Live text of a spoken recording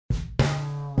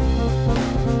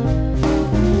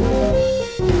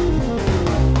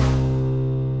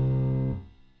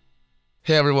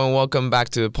Hey everyone, welcome back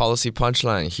to Policy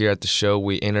Punchline. Here at the show,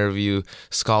 we interview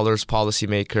scholars,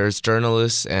 policymakers,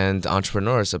 journalists, and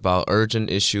entrepreneurs about urgent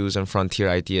issues and frontier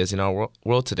ideas in our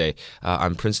world today.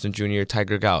 I'm Princeton Junior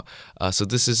Tiger Gao. So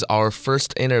this is our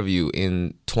first interview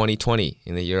in 2020,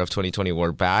 in the year of 2020.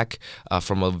 We're back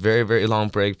from a very, very long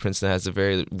break. Princeton has a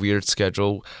very weird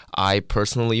schedule. I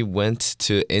personally went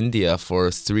to India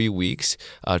for 3 weeks,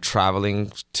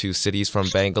 traveling to cities from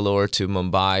Bangalore to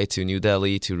Mumbai to New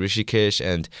Delhi to Rishikesh.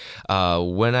 And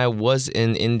when I was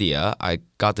in India, I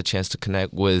got the chance to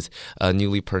connect with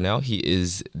Newly Purnell. He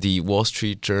is the Wall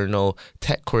Street Journal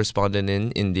tech correspondent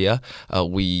in India.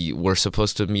 We were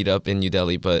supposed to meet up in New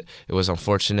Delhi, but it was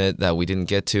unfortunate that we didn't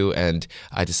get to, and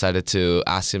I decided to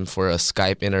ask him for a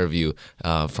Skype interview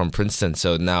from Princeton.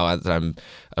 So now that I'm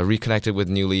reconnected with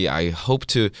Newly, I hope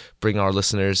to bring our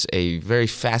listeners a very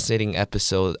fascinating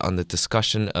episode on the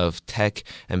discussion of tech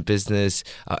and business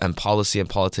and policy and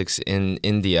politics in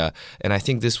India. And I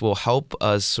think this will help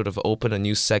us sort of open a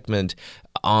new segment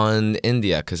on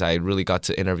India, because I really got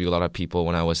to interview a lot of people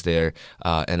when I was there,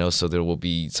 and also there will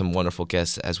be some wonderful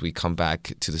guests as we come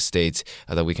back to the States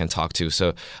that we can talk to.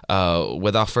 So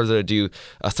without further ado,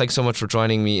 thanks so much for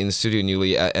joining me in the studio,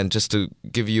 Newly. And just to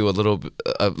give you a little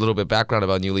bit background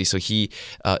about Newly, so he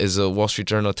is a Wall Street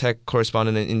Journal tech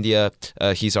correspondent in India.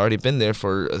 He's already been there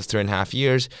for 3.5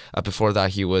 years. Before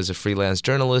that, he was a freelance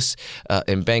journalist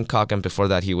in Bangkok, and before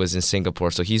that, he was in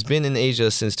Singapore. So he's been in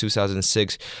Asia since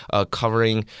 2006,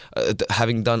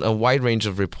 having done a wide range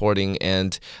of reporting,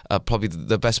 and probably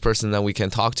the best person that we can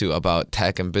talk to about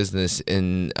tech and business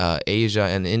in Asia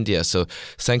and India. So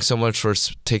thanks so much for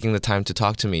taking the time to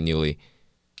talk to me, Newly.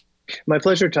 My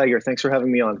pleasure, Tiger. Thanks for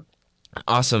having me on.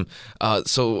 Awesome.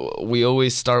 So we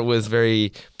always start with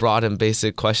very broad and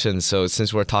basic questions. So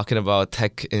since we're talking about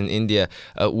tech in India,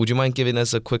 would you mind giving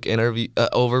us a quick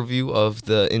overview of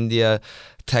the India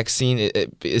tech scene?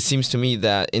 It seems to me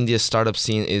that India's startup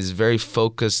scene is very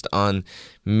focused on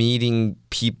meeting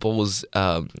people's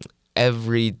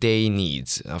everyday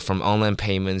needs, from online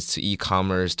payments to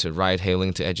e-commerce to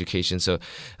ride-hailing to education. So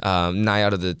 9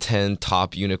 out of the 10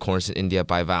 top unicorns in India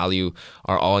by value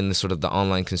are all in the sort of the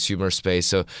online consumer space.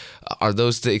 So are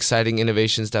those the exciting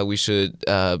innovations that we should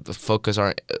focus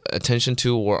our attention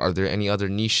to, or are there any other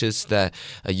niches that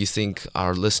you think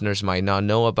our listeners might not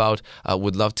know about?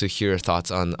 Would love to hear your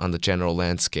thoughts on the general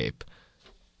landscape.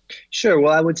 Sure.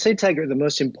 Well, I would say, Tiger, the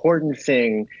most important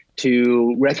thing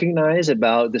to recognize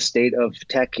about the state of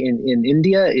tech in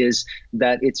India is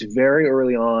that it's very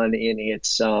early on in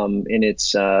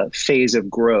its phase of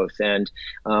growth. And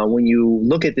when you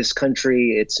look at this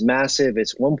country, it's massive.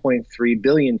 It's 1.3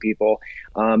 billion people.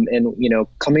 And,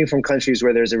 coming from countries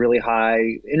where there's a really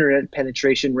high internet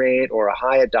penetration rate or a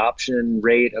high adoption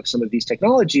rate of some of these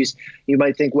technologies, you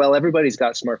might think, well, everybody's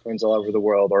got smartphones all over the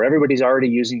world, or everybody's already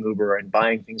using Uber and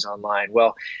buying things online.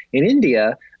 Well, in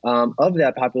India, of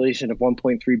that population of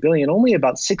 1.3 billion, only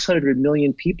about 600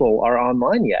 million people are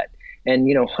online yet. And,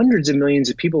 hundreds of millions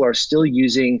of people are still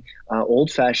using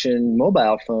old-fashioned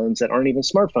mobile phones that aren't even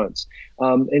smartphones.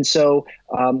 And so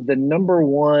the number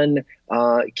one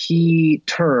key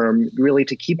term really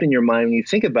to keep in your mind when you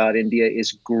think about India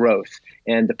is growth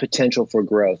and the potential for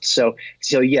growth. So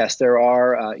yes, there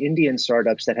are Indian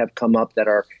startups that have come up that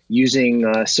are using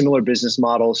similar business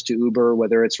models to Uber,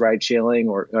 whether it's ride sharing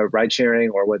or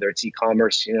whether it's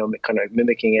e-commerce, kind of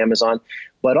mimicking Amazon.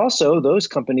 But also those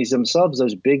companies themselves,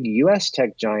 those big U.S.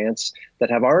 tech giants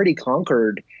that have already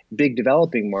conquered big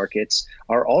developing markets,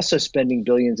 are also spending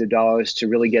billions of dollars to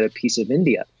really get a piece of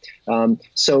India.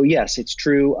 So yes, it's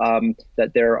true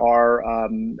that there are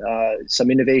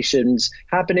some innovations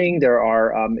happening. There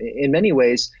are, in many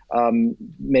ways,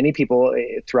 many people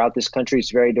throughout this country,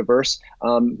 it's very diverse,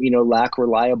 lack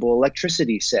reliable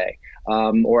electricity, say.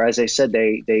 Or as I said,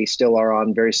 they still are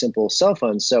on very simple cell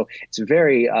phones. So it's a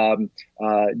very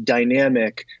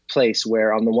dynamic place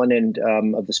where on the one end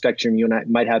of the spectrum, you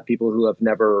might have people who have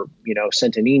never,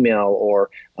 sent an email or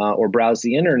browsed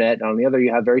the internet. On the other,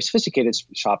 you have very sophisticated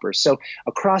shoppers. So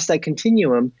across that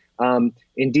continuum,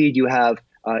 indeed, you have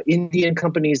Indian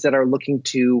companies that are looking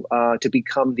to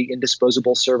become the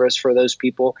indisposable service for those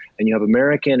people. And you have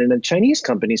American and then Chinese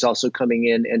companies also coming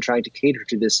in and trying to cater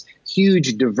to this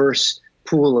huge, diverse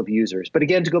pool of users. But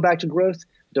again, to go back to growth,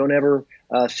 don't ever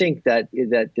think that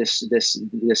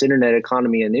this internet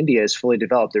economy in India is fully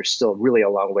developed. There's still really a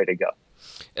long way to go.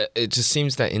 It just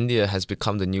seems that India has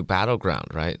become the new battleground,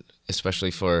 right?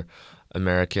 Especially for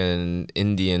American,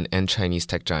 Indian, and Chinese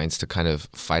tech giants to kind of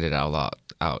fight it out.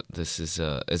 This is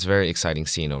it's a very exciting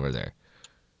scene over there.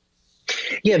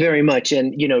 Yeah, very much.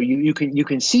 And you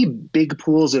can see big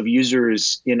pools of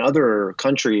users in other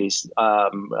countries,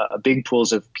 big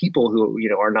pools of people who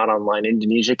are not online.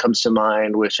 Indonesia comes to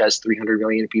mind, which has 300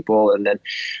 million people, and then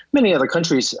many other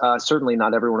countries. Certainly,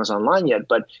 not everyone is online yet.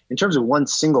 But in terms of one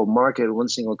single market, one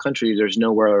single country, there's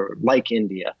nowhere like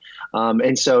India.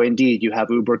 And so, indeed, you have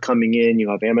Uber coming in, you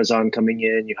have Amazon coming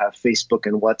in, you have Facebook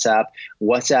and WhatsApp.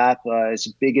 WhatsApp, its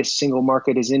biggest single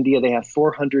market is India. They have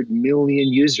 400 million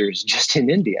users just in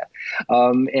India.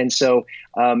 And so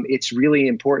it's really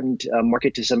important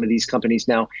market to some of these companies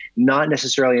now, not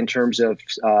necessarily in terms of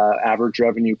average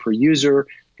revenue per user,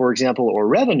 for example, or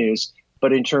revenues,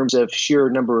 but in terms of sheer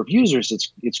number of users,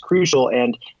 it's crucial.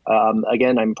 And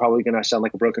again, I'm probably going to sound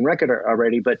like a broken record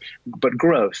already, but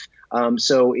growth.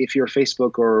 So if you're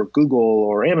Facebook or Google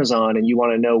or Amazon and you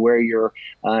want to know where your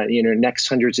next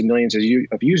hundreds of millions of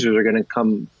users are going to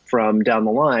come from down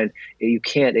the line, you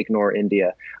can't ignore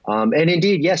India. And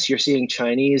indeed, yes, you're seeing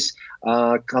Chinese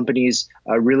companies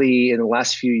really in the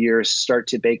last few years start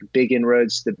to make big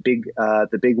inroads. The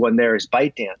big one there is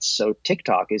ByteDance. So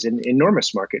TikTok is an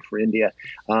enormous market for India.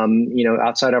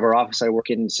 Outside of our office, I work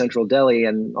in central Delhi,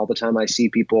 and all the time I see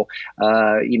people,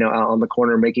 out on the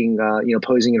corner making,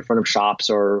 posing in front of shops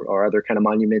or other kind of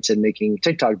monuments and making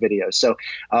TikTok videos. So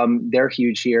they're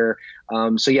huge here.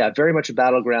 So yeah, very much a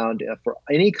battleground for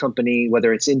any company,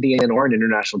 whether it's Indian or an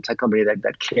international tech company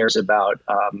that cares about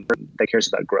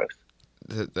growth.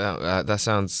 That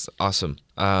sounds awesome.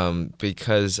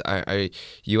 Because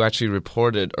you actually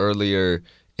reported earlier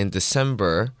in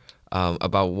December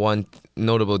about one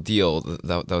notable deal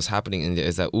that was happening in India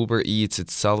is that Uber Eats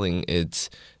is selling its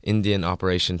Indian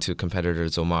operation to competitor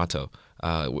Zomato.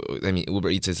 Uber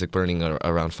Eats is burning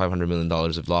around $500 million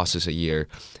of losses a year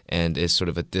and is sort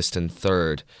of a distant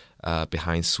third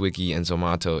behind Swiggy and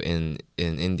Zomato in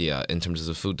India in terms of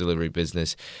the food delivery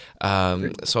business.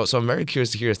 So I'm very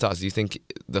curious to hear your thoughts. Do you think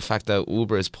the fact that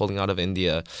Uber is pulling out of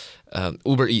India,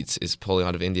 Uber Eats is pulling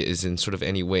out of India, is in sort of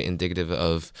any way indicative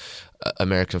of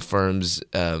American firms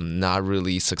not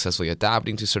really successfully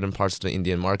adapting to certain parts of the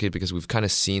Indian market? Because we've kind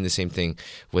of seen the same thing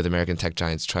with American tech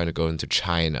giants trying to go into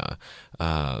China.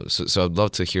 So I'd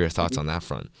love to hear your thoughts on that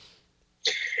front.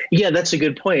 Yeah, that's a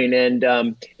good point. And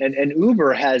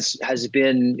Uber has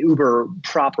been, Uber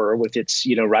proper with its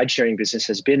ride sharing business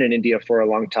has been in India for a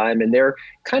long time, and they're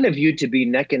kind of viewed to be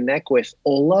neck and neck with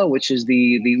Ola, which is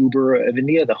the Uber of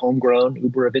India, the homegrown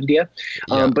Uber of India.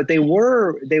 Yeah. But they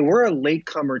were a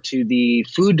latecomer to the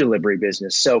food delivery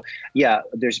business. So yeah,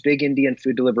 there's big Indian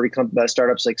food delivery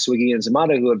startups like Swiggy and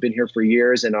Zomato who have been here for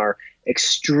years and are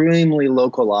extremely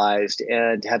localized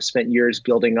and have spent years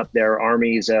building up their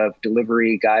armies of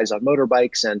delivery guys on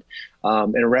motorbikes and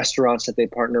restaurants that they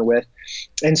partner with.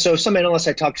 And so some analysts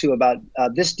I talked to about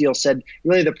this deal said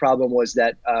really the problem was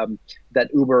that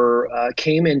Uber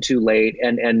came in too late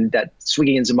and that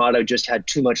Swiggy and Zomato just had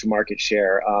too much market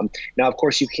share. Now, of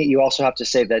course, you also have to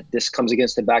say that this comes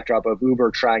against the backdrop of Uber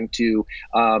trying to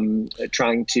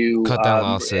cut down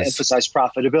losses, emphasize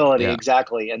profitability. Yeah.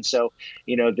 Exactly. And so,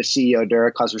 the CEO,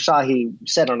 Derek Khosrowshahi,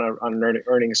 said on an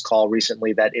earnings call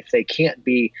recently that if they can't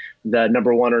be the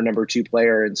number one or number two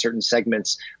player in certain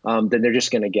segments, then they're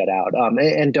just going to get out.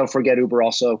 And don't forget, Uber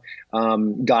also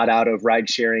got out of ride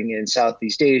sharing in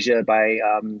Southeast Asia by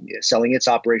selling its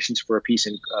operations for a piece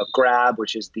of Grab,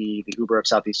 which is the Uber of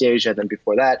Southeast Asia. Then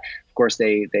before that, of course,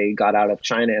 they got out of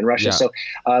China and Russia.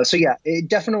 Yeah. So yeah,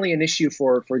 definitely an issue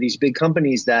for these big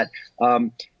companies that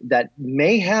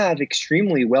may have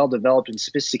extremely well developed and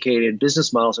sophisticated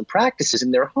business models and practices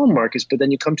in their home markets, but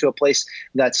then you come to a place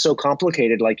that's so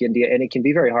complicated like India, and it can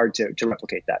be very hard to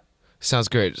replicate that. Sounds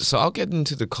great. So I'll get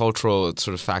into the cultural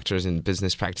sort of factors in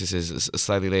business practices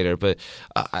slightly later, but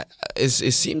it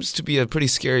seems to be a pretty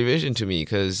scary vision to me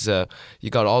because you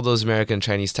got all those American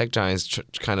Chinese tech giants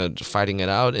kind of fighting it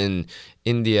out in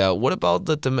India. What about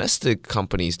the domestic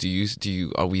companies?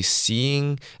 Are we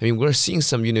seeing? I mean, we're seeing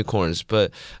some unicorns, but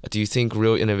do you think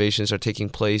real innovations are taking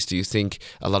place? Do you think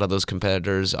a lot of those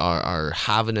competitors are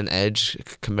having an edge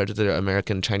compared to their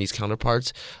American Chinese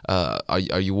counterparts? Are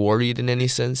you worried in any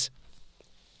sense?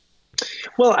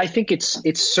 Well, I think it's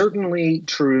certainly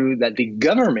true that the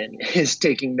government is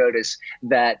taking notice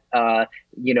that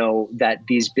that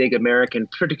these big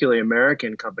particularly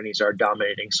American companies are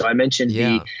dominating. So I mentioned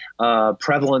the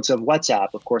prevalence of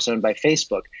WhatsApp, of course, owned by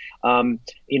Facebook.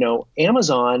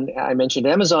 Amazon. I mentioned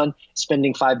Amazon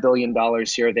spending $5 billion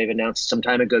here. They've announced some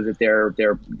time ago that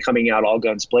they're coming out all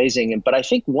guns blazing. But I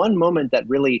think one moment that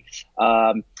really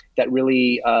that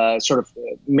really sort of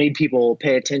made people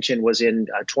pay attention was in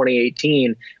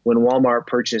 2018 when Walmart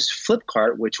purchased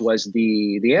Flipkart, which was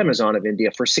the Amazon of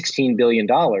India, for $16 billion.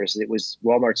 It was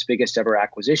Walmart's biggest ever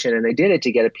acquisition, and they did it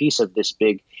to get a piece of this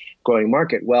big growing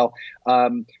market. Well,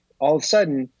 all of a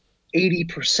sudden,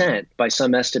 80% by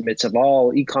some estimates of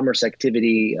all e-commerce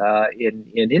activity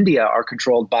in India are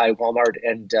controlled by Walmart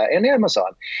and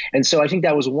Amazon. And so I think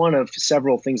that was one of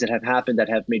several things that have happened that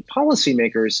have made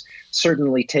policymakers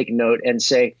certainly take note and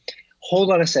say,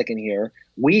 hold on a second here.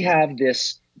 We have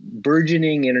this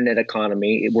burgeoning internet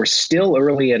economy. We're still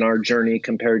early in our journey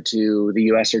compared to the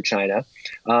US or China.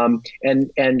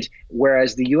 And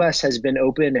whereas the US has been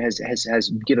open,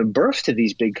 has given birth to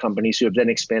these big companies who have then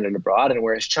expanded abroad, and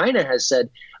whereas China has said,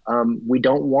 we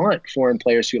don't want foreign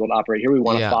players to be able to operate here. We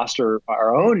want to foster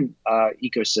our own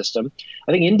ecosystem.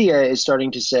 I think India is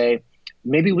starting to say,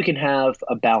 maybe we can have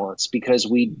a balance, because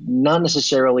we not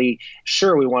necessarily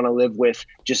sure we want to live with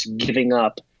just giving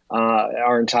up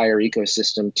our entire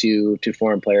ecosystem to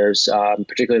foreign players,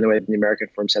 particularly in the way that the American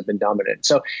firms have been dominant.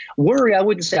 So worry, I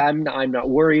wouldn't say I'm not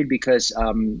worried, because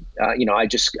I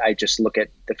just look at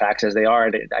the facts as they are,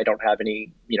 and I don't have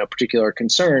any particular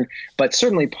concern. But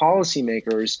certainly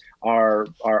policymakers are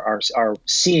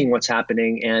seeing what's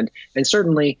happening, and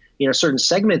certainly certain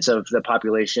segments of the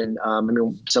population.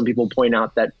 Some people point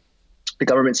out that the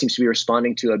government seems to be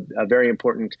responding to a very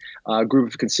important group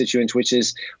of constituents, which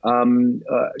is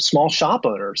small shop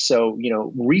owners. So,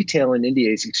 retail in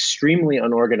India is extremely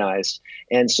unorganized.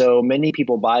 And so many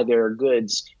people buy their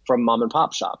goods from mom and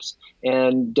pop shops.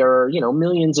 And there are,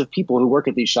 millions of people who work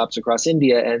at these shops across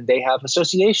India, and they have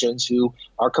associations who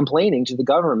are complaining to the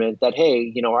government that,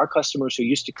 hey, our customers who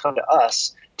used to come to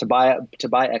us to buy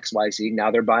XYZ, now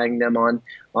they're buying them on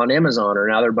Amazon, or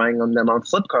now they're buying them on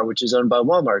Flipkart, which is owned by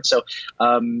Walmart.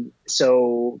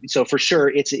 So for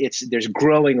sure, there's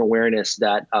growing awareness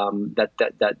that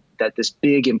this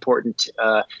big important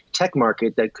tech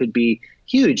market that could be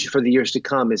huge for the years to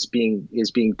come is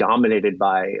being dominated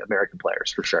by American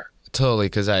players, for sure. Totally,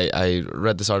 because I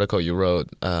read this article you wrote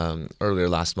earlier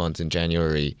last month in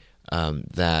January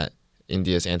that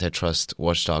India's antitrust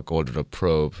watchdog ordered a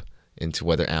probe into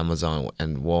whether Amazon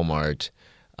and Walmart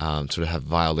sort of have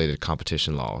violated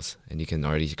competition laws, and you can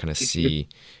already kind of see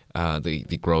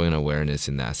the growing awareness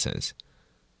in that sense.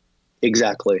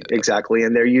 Exactly.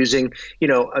 And they're using,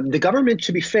 the government,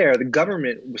 to be fair, the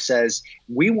government says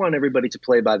we want everybody to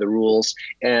play by the rules.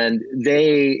 And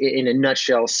they, in a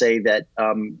nutshell, say that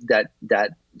that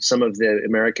some of the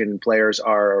American players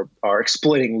are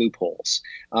exploiting loopholes.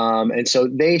 And so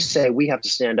they say we have to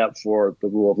stand up for the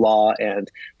rule of law and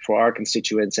for our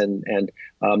constituents. And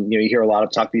you hear a lot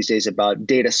of talk these days about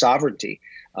data sovereignty.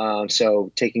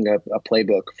 So taking a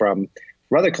playbook from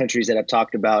other countries that have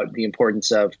talked about the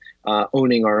importance of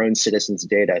owning our own citizens'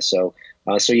 data. So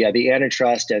the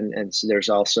antitrust and so there's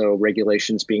also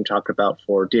regulations being talked about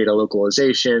for data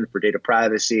localization, for data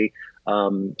privacy,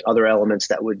 other elements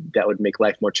that would make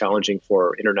life more challenging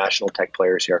for international tech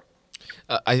players here.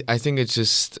 I think it's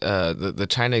just the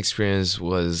China experience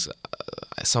was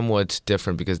somewhat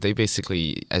different because they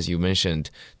basically, as you mentioned,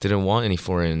 didn't want any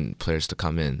foreign players to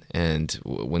come in. And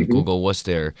when Google was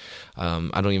there,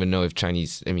 I don't even know if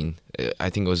Chinese, I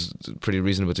think it was pretty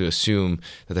reasonable to assume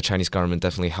that the Chinese government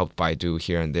definitely helped Baidu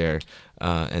here and there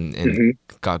and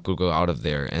got Google out of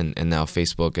there. And now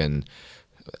Facebook and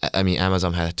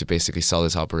Amazon had to basically sell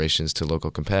its operations to local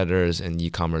competitors, and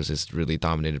e-commerce is really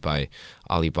dominated by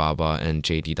Alibaba and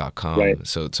JD.com. Right.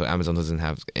 So Amazon doesn't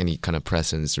have any kind of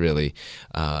presence really.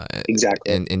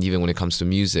 Exactly. And even when it comes to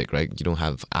music, right? You don't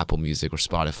have Apple Music or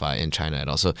Spotify in China at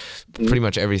all. So pretty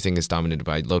much everything is dominated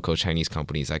by local Chinese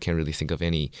companies. I can't really think of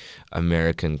any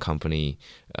American company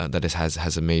that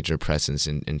has a major presence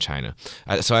in China.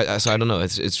 So I don't know.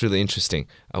 It's really interesting.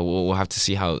 We'll have to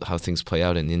see how things play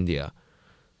out in India.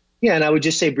 Yeah, and I would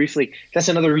just say briefly, that's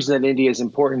another reason that India is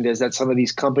important, is that some of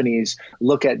these companies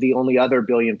look at the only other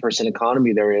billion-person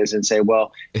economy there is and say,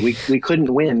 well, we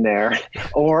couldn't win there.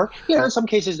 Or, in some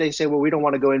cases they say, well, we don't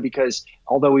want to go in because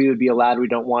although we would be allowed, we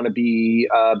don't want to be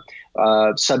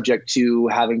subject to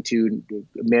having to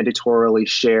mandatorily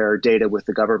share data with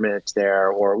the government there,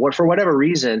 or for whatever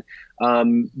reason.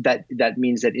 That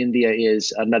means that India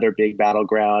is another big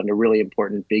battleground, a really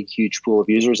important, big, huge pool of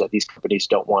users that these companies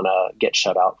don't want to get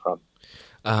shut out from.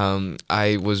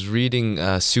 I was reading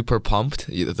Super Pumped,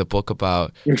 the book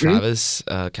about Travis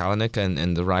Kalanick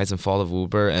and the rise and fall of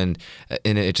Uber, and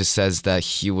in it just says that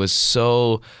he was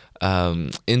so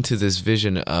into this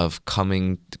vision of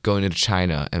going into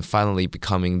China and finally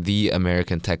becoming the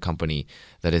American tech company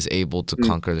that is able to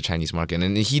conquer the Chinese market.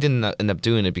 And he didn't end up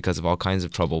doing it because of all kinds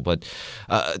of trouble. But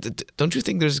don't you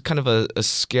think there's kind of a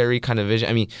scary kind of vision?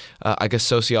 I mean, I guess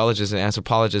sociologists and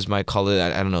anthropologists might call it,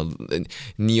 I don't know,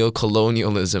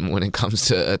 neo-colonialism when it comes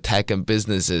to tech and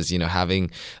businesses, you know,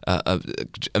 having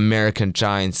American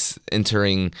giants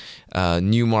entering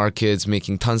new markets,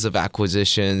 making tons of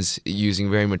acquisitions, using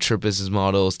very mature business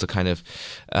models to kind of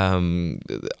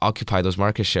occupy those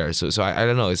market shares. So I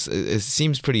don't know, it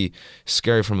seems pretty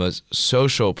scary from a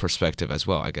social perspective as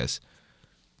well, I guess.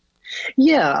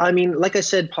 Yeah, I mean, like I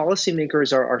said,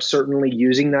 policymakers are certainly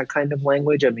using that kind of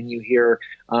language. I mean, you hear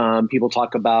people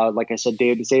talk about, like I said,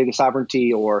 data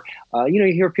sovereignty, or, you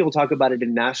hear people talk about it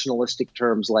in nationalistic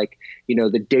terms, like,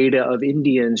 the data of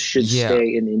Indians should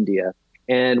stay in India.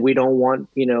 And we don't want,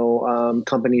 our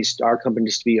companies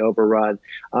to be overrun.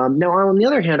 Now, on the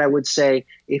other hand, I would say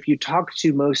if you talk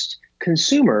to most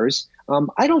consumers,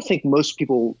 I don't think most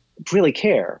people really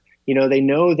care. They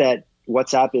know that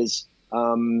WhatsApp is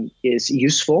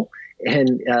useful,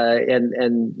 and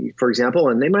for example,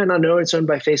 and they might not know it's owned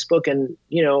by Facebook, and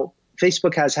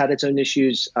Facebook has had its own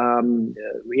issues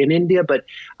in India, but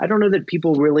I don't know that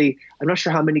people really. I'm not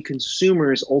sure how many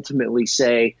consumers ultimately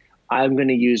say, I'm going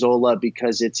to use Ola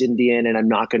because it's Indian and I'm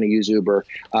not going to use Uber.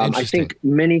 I think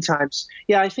many times,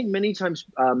 I'm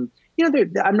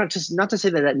not to say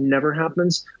that never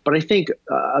happens, but I think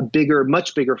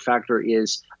much bigger factor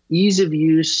is ease of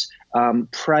use,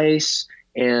 price,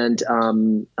 and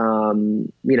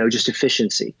just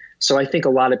efficiency. So I think a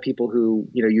lot of people who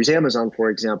use Amazon, for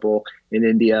example, in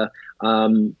India,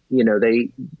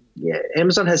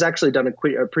 Amazon has actually done a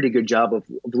pretty good job of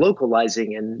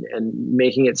localizing and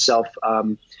making itself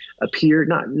appear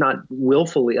not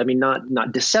willfully, I mean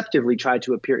not deceptively try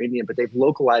to appear Indian, but they've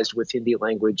localized with Hindi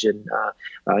language and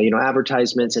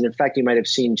advertisements. And in fact, you might have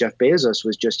seen Jeff Bezos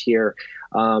was just here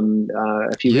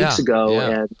a few weeks ago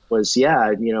and was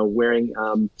wearing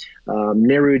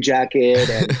Nehru jacket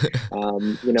and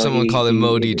someone called it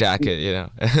Modi jacket,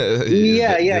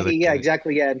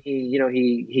 exactly, and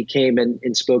he came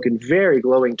and spoke in very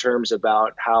glowing terms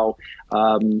about how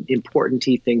important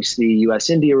he thinks the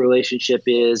U.S.-India relationship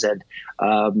is, and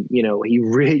he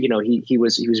really he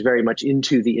was very much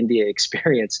into the India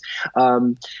experience.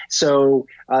 So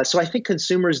I think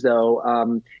consumers,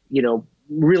 though,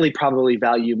 really probably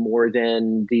value more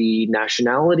than the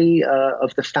nationality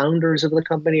of the founders of the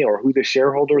company or who the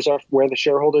shareholders are, where the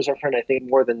shareholders are from. I think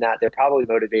more than that, they're probably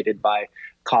motivated by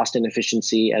cost and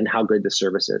efficiency and how good the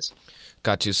service is.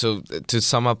 Got you. So to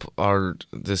sum up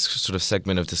this sort of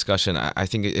segment of discussion, I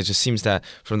think it just seems that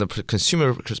from the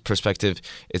consumer perspective,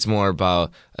 it's more about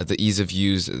the ease of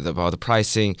use, about the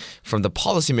pricing. From the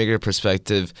policymaker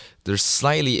perspective, they're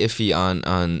slightly iffy on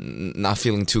not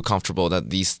feeling too comfortable that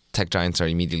these tech giants are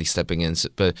immediately stepping in.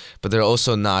 But they're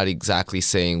also not exactly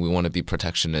saying we want to be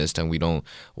protectionist and we don't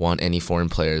want any foreign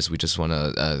players. We just want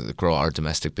to grow our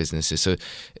domestic businesses. So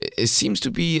it seems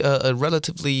to be a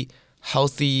relatively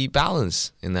healthy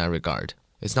balance in that regard.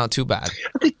 It's not too bad.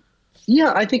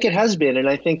 I think it has been, and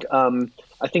I think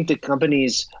the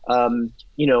companies,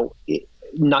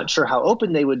 not sure how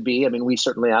open they would be. I mean, we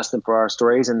certainly ask them for our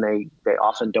stories, and they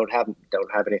often don't have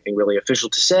anything really official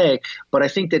to say. But I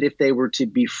think that if they were to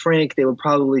be frank, they would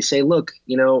probably say, look,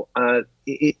 India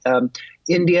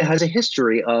has a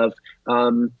history of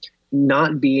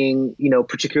not being,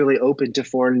 particularly open to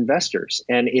foreign investors,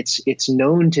 and it's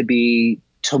known to be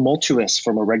tumultuous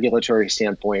from a regulatory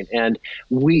standpoint. And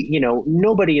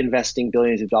nobody investing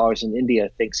billions of dollars in India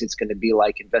thinks it's going to be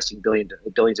like investing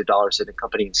billions of dollars in a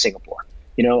company in Singapore.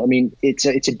 I mean, it's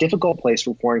a difficult place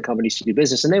for foreign companies to do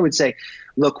business. And they would say,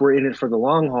 look, we're in it for the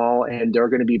long haul, and there are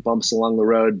going to be bumps along the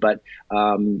road, but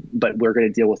we're going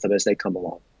to deal with them as they come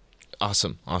along.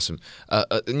 Awesome.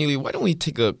 Neely, why don't we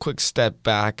take a quick step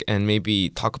back and maybe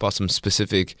talk about some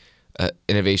specific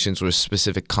innovations or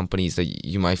specific companies that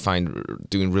you might find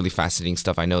doing really fascinating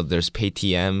stuff. I know there's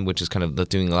Paytm, which is kind of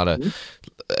doing a lot of,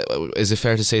 is it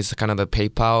fair to say it's kind of the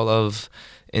PayPal of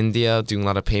India, doing a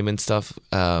lot of payment stuff,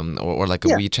 or like a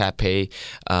WeChat Pay.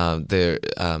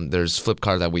 There's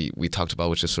Flipkart that we talked about,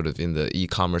 which is sort of in the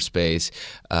e-commerce space.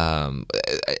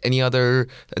 Any other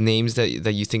names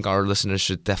that you think our listeners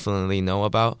should definitely know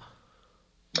about?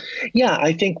 Yeah,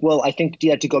 I think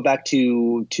yeah, to go back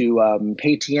to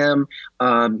Paytm,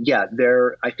 yeah,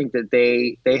 they're I think that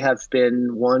they have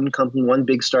been one company, one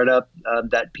big startup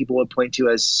that people would point to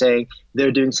as saying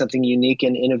they're doing something unique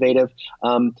and innovative.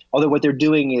 Although what they're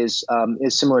doing is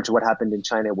similar to what happened in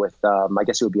China with I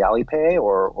guess it would be Alipay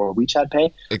or WeChat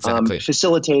Pay, Exactly.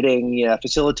 facilitating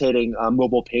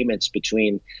mobile payments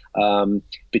between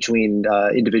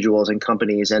individuals and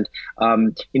companies. And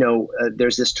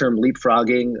there's this term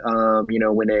leapfrogging.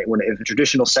 When if a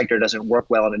traditional sector doesn't work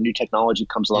well and a new technology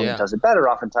comes along and Yeah. does it better,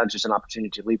 oftentimes there's an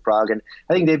opportunity to leapfrog. And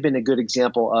I think they've been a good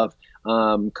example of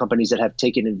companies that have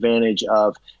taken advantage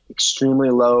of extremely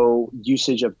low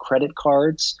usage of credit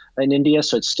cards in India.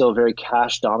 So it's still a very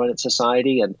cash dominant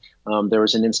society. And there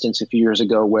was an instance a few years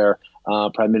ago where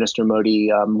Prime Minister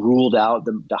Modi ruled out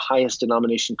the highest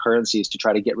denomination currencies to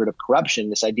try to get rid of corruption.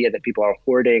 This idea that people are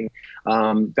hoarding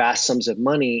vast sums of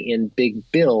money in big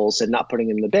bills and not putting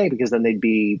them in the bank because then they'd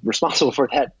be responsible for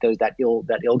that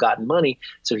ill-gotten money.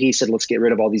 So he said, let's get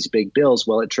rid of all these big bills.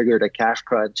 Well, it triggered a cash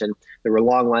crunch, and there were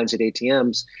long lines at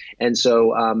ATMs, and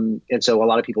so a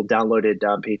lot of people downloaded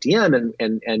Paytm,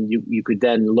 and you could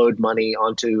then load money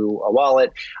onto a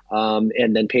wallet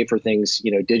and then pay for things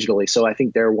digitally. So I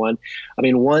think they're one. I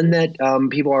mean, one that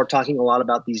people are talking a lot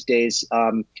about these days,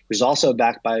 which is also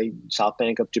backed by South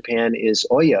Bank of Japan, is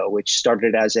Oyo, which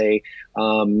started as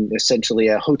essentially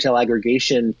a hotel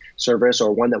aggregation service,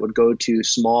 or one that would go to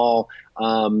small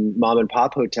mom and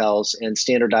pop hotels and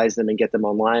standardize them and get them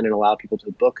online and allow people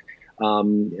to book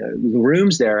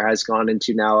rooms there. Has gone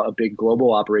into now a big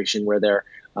global operation where they're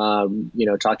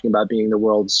talking about being the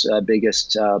world's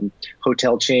biggest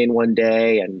hotel chain one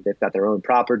day, and they've got their own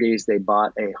properties. They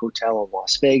bought a hotel in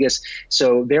Las Vegas,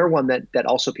 so they're one that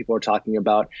also people are talking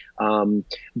about.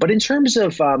 But in terms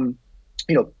of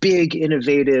big,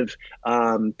 innovative,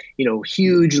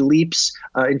 huge leaps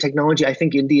in technology, I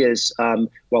think India's,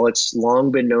 while it's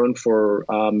long been known for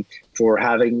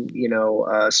having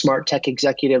smart tech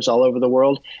executives all over the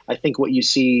world, I think what you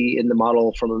see in the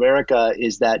model from America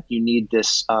is that you need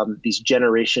these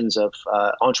generations of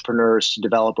entrepreneurs to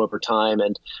develop over time,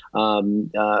 and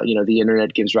the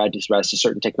internet gives rise to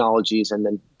certain technologies, and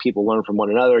then people learn from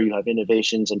one another. You have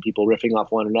innovations and people riffing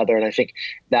off one another, and I think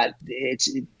that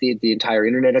it's the entire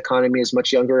internet economy is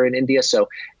much younger in India, so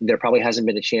there probably hasn't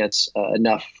been a chance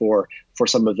enough for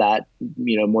some of that,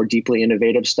 more deeply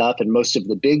innovative stuff. And most of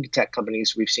the big tech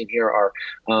companies we've seen here are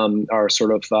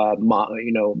sort of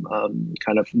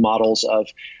kind of models of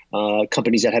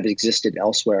companies that have existed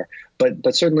elsewhere.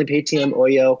 But certainly Paytm,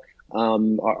 Oyo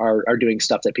are doing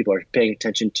stuff that people are paying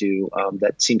attention to,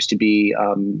 that seems to be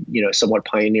somewhat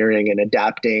pioneering and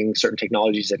adapting certain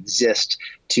technologies that exist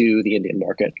to the Indian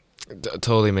market.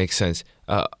 Totally makes sense.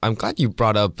 I'm glad you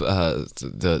brought up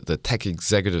the tech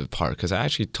executive part, because I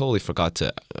actually totally forgot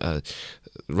to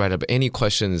write up any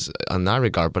questions on that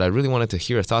regard. But I really wanted to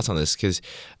hear your thoughts on this, because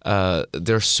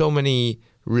there are so many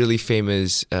really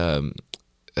famous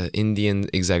Indian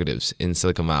executives in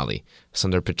Silicon Valley.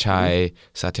 Sundar Pichai,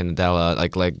 Satya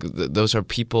Nadella, those are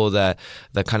people that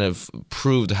kind of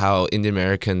proved how Indian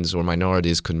Americans or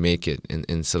minorities could make it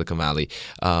in Silicon Valley.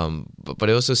 But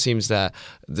it also seems that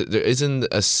there isn't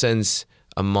a sense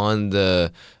among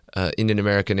the Indian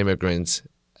American immigrants,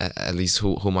 at least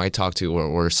whom I talk to,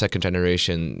 or second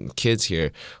generation kids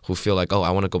here, who feel like, oh,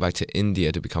 I want to go back to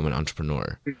India to become an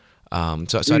entrepreneur.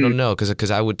 So I don't know,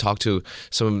 because I would talk to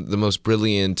some of the most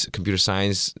brilliant computer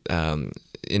science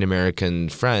in American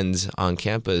friends on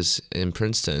campus in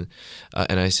Princeton,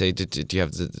 and I say, do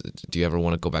you ever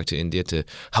want to go back to India to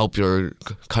help your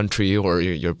country or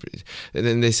your? And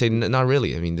then they say, not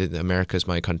really. I mean, America is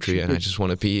my country, and I just want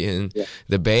to be in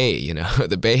the Bay,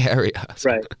 the Bay Area.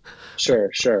 Right. Sure.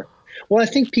 Well, I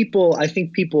think people,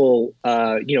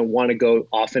 want to go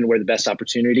often where the best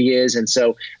opportunity is. And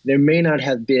so there may not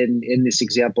have been, in this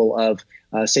example of,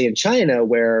 say, in China,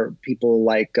 where people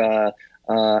like,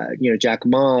 Jack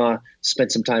Ma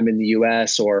spent some time in the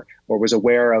U.S. or was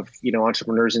aware of,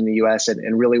 entrepreneurs in the U.S.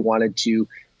 and really wanted to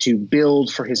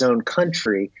build for his own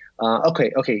country.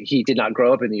 Okay. He did not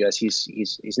grow up in the U.S.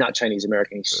 He's not Chinese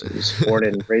American. He's born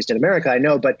and raised in America. I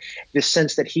know, but this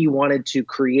sense that he wanted to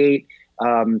create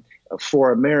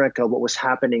for America what was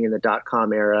happening in the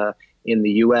 .com era in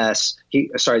the U.S.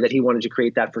 That he wanted to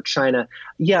create that for China.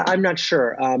 Yeah, I'm not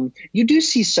sure. You do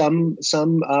see some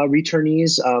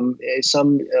returnees,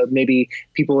 some maybe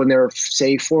people in their,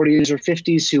 say, 40s or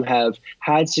 50s who have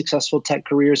had successful tech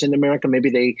careers in America.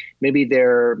 Maybe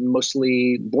they're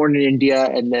mostly born in India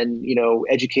and then,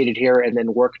 educated here and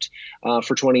then worked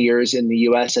for 20 years in the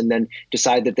U.S. and then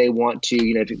decide that they want to,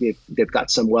 if they've got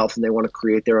some wealth and they want to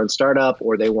create their own startup,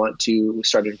 or they want to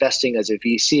start investing as a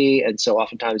VC. And so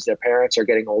oftentimes their parents are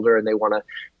getting older and they want to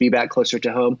be back closer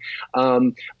to home.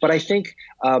 But I think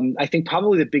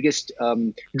probably the biggest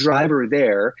driver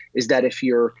there is that if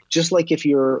you're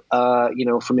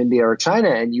from India or China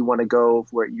and you want to go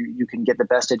where you can get the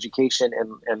best education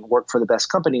and work for the best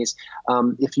companies,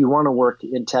 if you want to work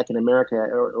in tech in America,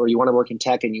 or you want to work in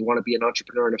tech and you want to be an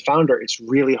entrepreneur and a founder, it's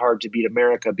really hard to beat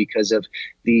America because of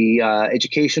the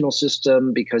educational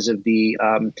system, because of the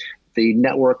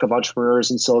network of entrepreneurs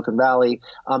in Silicon Valley,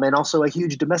 and also a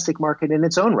huge domestic market in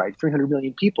its own right, 300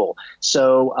 million people.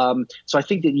 So I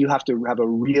think that you have to have a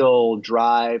real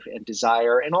drive and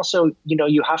desire, and also,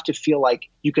 you have to feel like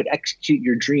you could execute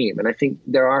your dream. And I think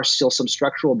there are still some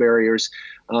structural barriers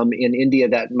in India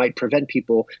that might prevent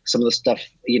people, some of the stuff,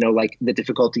 like the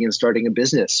difficulty in starting a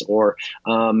business, or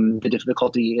the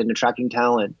difficulty in attracting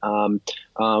talent,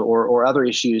 or other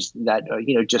issues that,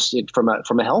 just from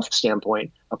a health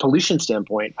standpoint, a pollution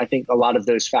standpoint. I think a lot of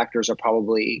those factors are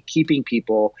probably keeping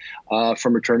people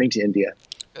from returning to India.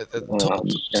 I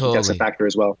think that's a factor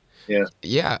as well. Yeah.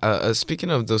 Yeah.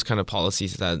 Speaking of those kind of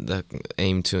policies that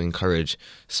aim to encourage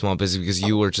small business, because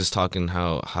you were just talking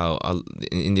how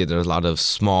in India there are a lot of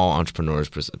small entrepreneurs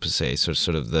per se,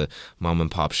 sort of the mom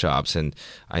and pop shops, and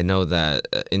I know that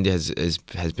India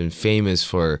has been famous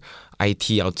for IT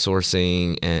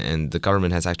outsourcing, and the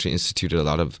government has actually instituted a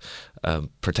lot of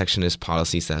protectionist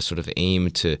policies that sort of aim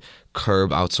to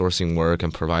curb outsourcing work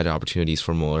and provide opportunities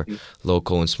for more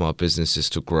local and small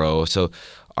businesses to grow. So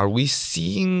are we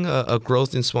seeing a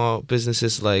growth in small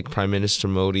businesses like Prime Minister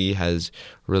Modi has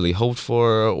really hoped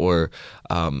for, or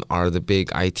are the big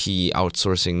IT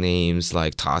outsourcing names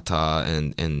like Tata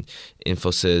and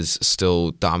Infosys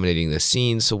still dominating the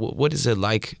scene? So what is it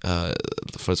like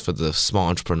for the small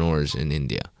entrepreneurs in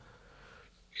India?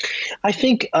 I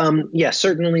think,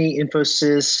 certainly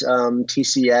Infosys,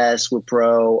 TCS,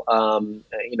 Wipro,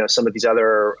 some of these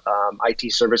other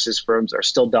IT services firms are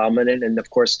still dominant. And of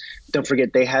course, don't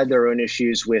forget, they had their own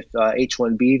issues with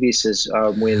H-1B visas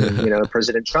when,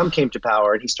 President Trump came to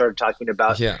power and he started talking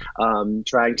about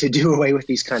trying to do away with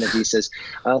these kind of visas.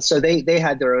 So they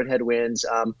had their own headwinds.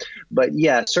 But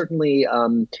yeah, certainly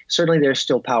they're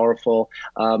still powerful.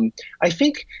 I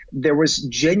think there was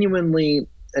genuinely,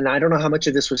 and I don't know how much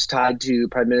of this was tied to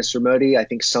Prime Minister Modi. I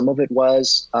think some of it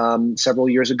was several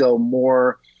years ago,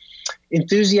 more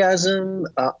enthusiasm,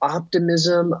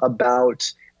 optimism about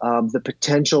the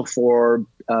potential for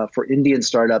Indian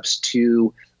startups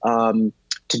to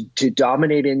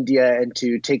dominate India and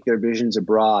to take their visions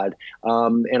abroad.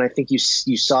 And I think you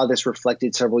saw this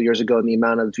reflected several years ago in the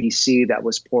amount of VC that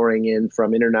was pouring in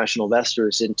from international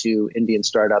investors into Indian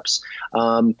startups.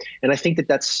 And I think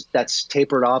that's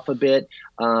tapered off a bit.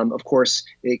 Of course,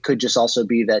 it could just also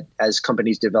be that as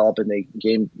companies develop and they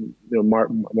gain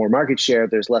more market share,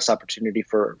 there's less opportunity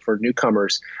for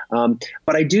newcomers.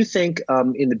 But I do think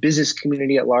in the business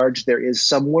community at large, there is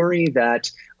some worry that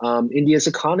India's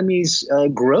economy's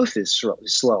growth is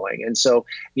slowing. And so,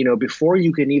 before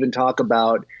you can even talk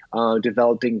about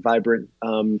developing vibrant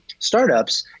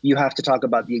startups, you have to talk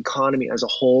about the economy as a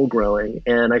whole growing.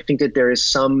 And I think that there is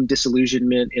some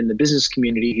disillusionment in the business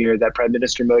community here that Prime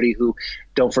Minister Modi, who,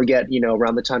 don't forget,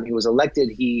 around the time he was elected,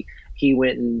 he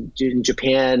went in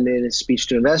Japan in a speech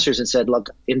to investors and said, look,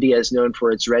 India is known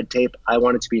for its red tape. I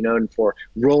want it to be known for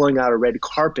rolling out a red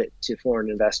carpet to foreign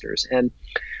investors. And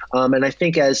I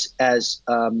think as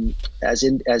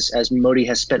Modi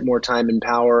has spent more time in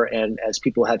power, and as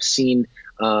people have seen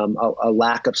a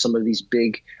lack of some of these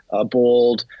big,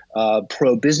 bold,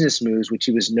 pro-business moves, which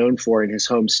he was known for in his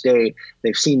home state,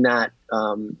 they've seen that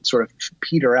sort of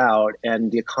peter out,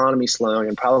 and the economy slowing,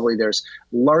 and probably there's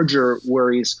larger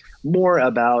worries more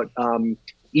about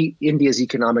India's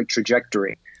economic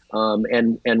trajectory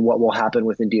and what will happen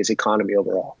with India's economy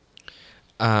overall.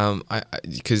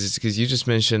 Because you just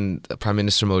mentioned Prime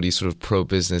Minister Modi's sort of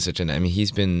pro-business agenda. I mean,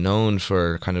 he's been known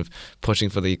for kind of pushing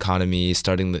for the economy,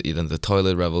 starting the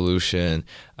toilet revolution,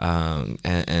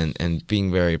 and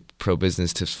being very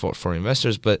pro-business tips for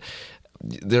investors. But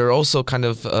there are also kind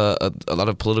of a lot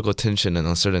of political tension and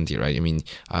uncertainty, right? I mean,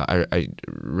 I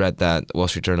read that Wall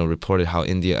Street Journal reported how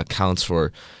India accounts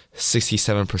for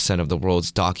 67% of the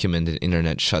world's documented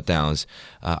internet shutdowns,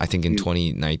 I think in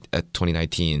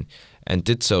 2019. And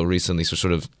did so recently, so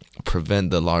sort of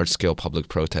prevent the large-scale public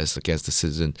protests against the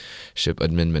Citizenship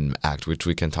Amendment Act, which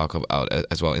we can talk about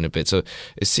as well in a bit. So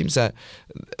it seems that,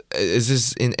 is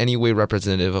this in any way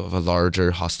representative of a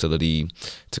larger hostility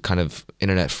to kind of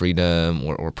internet freedom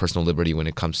or personal liberty when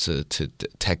it comes to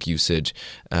tech usage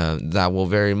that will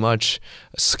very much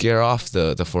scare off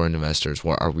the foreign investors?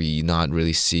 Or are we not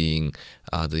really seeing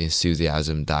the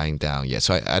enthusiasm dying down yet?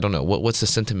 So I don't know. What's the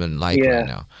sentiment like right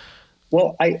now?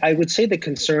 Well, I would say the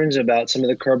concerns about some of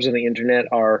the curbs on the internet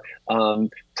are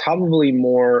probably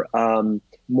more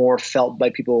felt by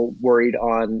people worried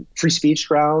on free speech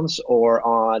grounds or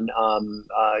on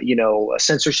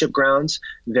censorship grounds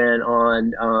than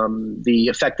on the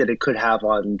effect that it could have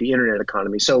on the internet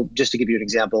economy. So just to give you an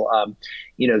example, some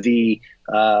of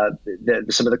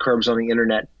the curbs on the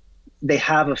internet, they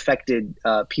have affected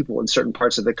people in certain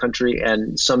parts of the country,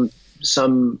 and some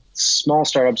small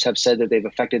startups have said that they've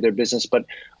affected their business, but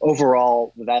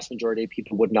overall, the vast majority of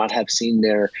people would not have seen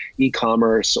their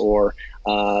e-commerce or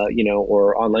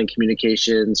online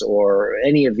communications or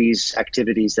any of these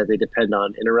activities that they depend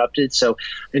on interrupted. So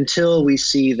until we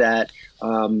see that,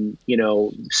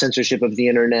 censorship of the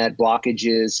internet,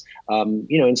 blockages,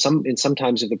 in some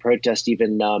times of the protest,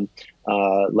 even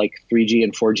like 3G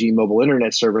and 4G mobile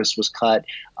internet service was cut.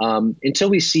 Until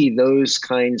we see those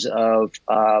kinds of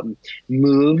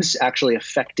moves actually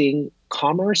affecting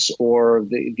commerce or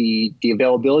the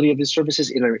availability of the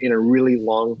services in a really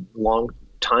long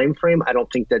time frame, I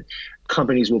don't think that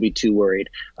companies will be too worried,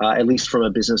 at least from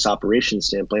a business operations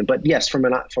standpoint. But yes, from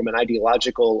an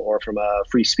ideological or from a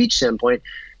free speech standpoint,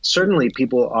 certainly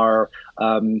people are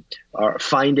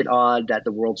find it odd that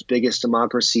the world's biggest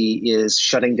democracy is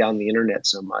shutting down the internet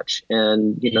so much.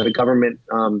 And, the government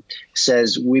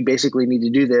says we basically need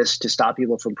to do this to stop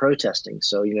people from protesting.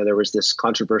 So, there was this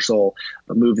controversial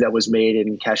move that was made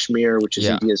in Kashmir, which is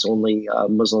India's only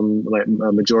Muslim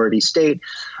majority state,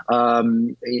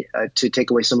 to take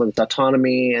away some of its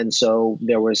autonomy. And so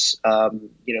there was,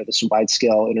 this wide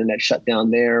scale internet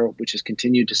shutdown there, which has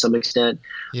continued to some extent.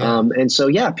 And so,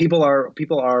 people are,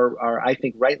 I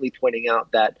think, rightly pointing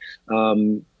out that,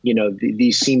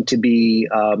 these seem to be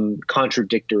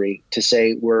contradictory to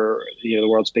say we're, the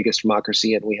world's biggest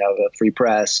democracy and we have a free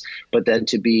press, but then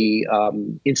to be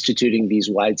instituting these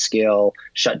wide scale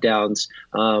shutdowns.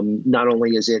 Not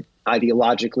only is it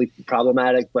ideologically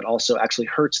problematic, but also actually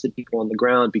hurts the people on the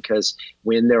ground, because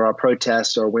when there are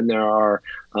protests or when there are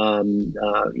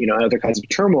other kinds of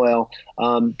turmoil,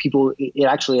 it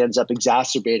actually ends up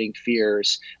exacerbating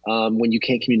fears when you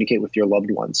can't communicate with your loved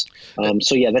ones.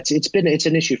 It's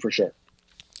an issue for sure.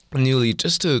 Newly,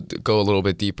 just to go a little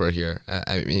bit deeper here,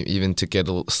 even to get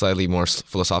slightly more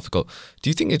philosophical,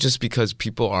 do you think it's just because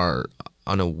people are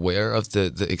unaware of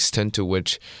the extent to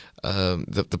which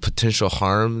the potential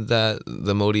harm that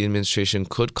the Modi administration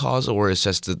could cause, or it's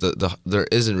just there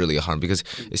isn't really a harm? Because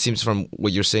it seems from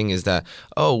what you're saying is that,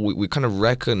 we kind of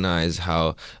recognize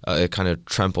how it kind of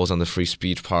tramples on the free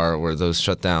speech part, where those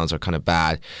shutdowns are kind of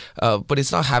bad, but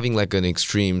it's not having like an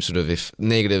extreme sort of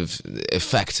negative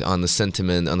effect on the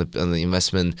sentiment, on the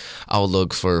investment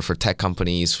outlook for tech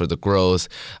companies, for the growth.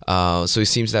 So it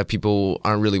seems that people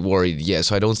aren't really worried yet.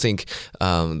 So I don't think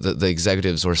the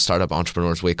executives or startup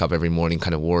entrepreneurs wake up every morning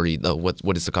kind of worried,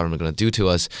 what is the government going to do to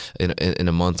us in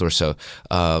a month or so.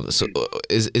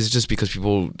 Is it just because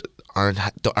people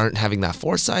aren't having that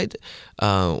foresight,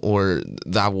 or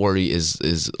that worry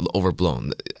is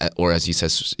overblown, or as you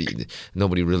said,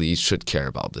 nobody really should care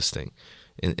about this thing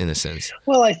in a sense?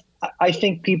 Well, I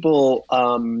think people,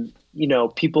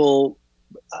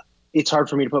 it's hard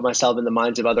for me to put myself in the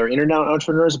minds of other internet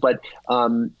entrepreneurs, but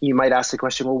you might ask the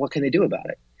question, well, what can they do about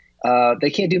it? They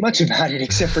can't do much about it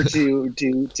except for to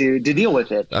deal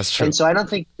with it. That's true. And so I don't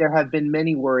think there have been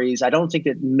many worries. I don't think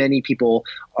that many people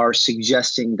are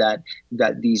suggesting that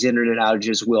these internet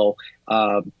outages will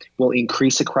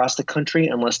increase across the country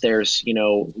unless there's,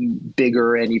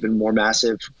 bigger and even more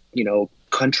massive,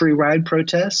 countrywide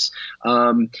protests.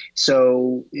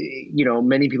 So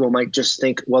many people might just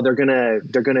think, well, they're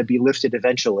gonna be lifted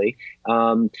eventually.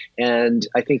 And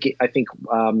I think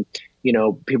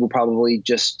people probably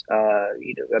just,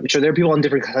 I'm sure there are people on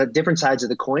different sides of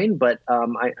the coin, but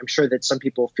I'm sure that some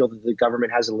people feel that the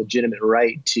government has a legitimate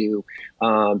right to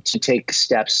take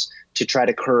steps to try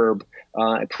to curb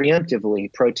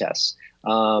preemptively protests.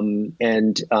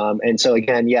 And so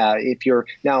again, if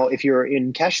you're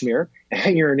in Kashmir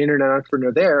and you're an internet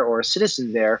entrepreneur there or a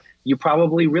citizen there, you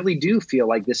probably really do feel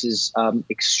like this is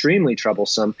extremely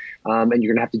troublesome, and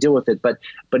you're going to have to deal with it. But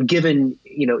given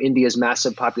India's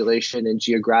massive population and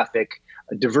geographic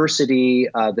diversity,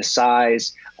 the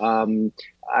size,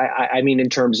 I mean, in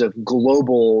terms of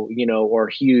global, or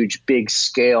huge, big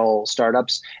scale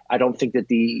startups, I don't think that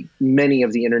many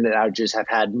of the internet outages have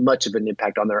had much of an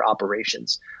impact on their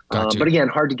operations. But again,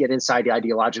 hard to get inside the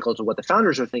ideological to what the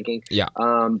founders are thinking. Yeah.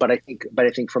 But I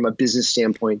think from a business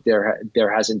standpoint,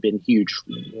 there hasn't been huge,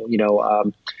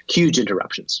 huge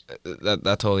interruptions.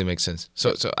 That totally makes sense.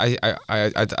 So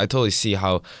I totally see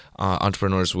how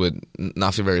entrepreneurs would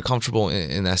not feel very comfortable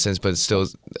in that sense, but still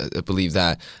believe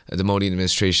that the Modi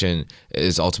administration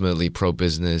is ultimately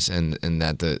pro-business and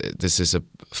that this is a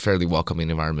fairly welcoming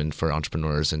environment for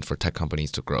entrepreneurs and for tech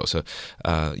companies to grow. So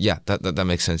that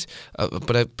makes sense.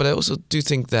 But I also do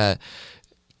think that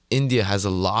India has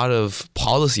a lot of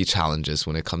policy challenges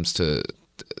when it comes to,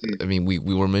 I mean, we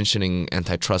were mentioning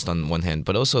antitrust on one hand,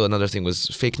 but also another thing was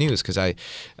fake news, because I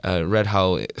read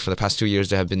how for the past 2 years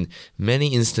there have been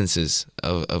many instances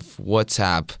of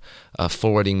WhatsApp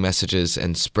forwarding messages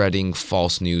and spreading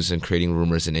false news and creating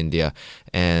rumors in India.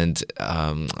 And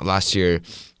last year,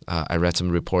 I read some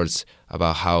reports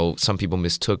about how some people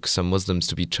mistook some Muslims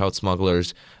to be child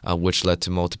smugglers, which led to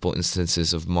multiple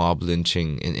instances of mob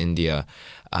lynching in India.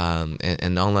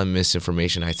 And online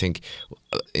misinformation, I think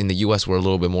in the U.S. we're a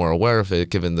little bit more aware of it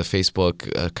given the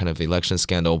Facebook kind of election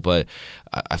scandal. But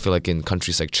I feel like in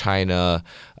countries like China,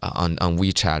 on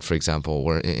WeChat, for example,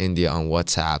 or in India on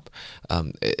WhatsApp,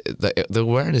 the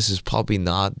awareness is probably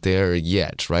not there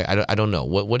yet, right? I don't know.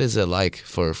 What is it like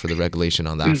for the regulation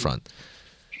on that front?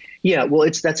 Yeah, well,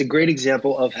 that's a great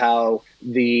example of how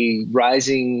the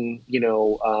rising,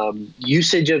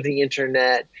 usage of the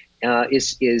internet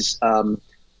is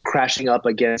crashing up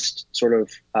against sort of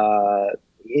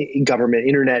government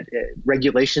internet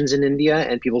regulations in India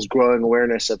and people's growing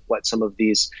awareness of what some of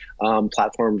these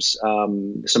platforms,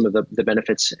 some of the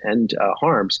benefits and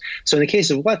harms. So in the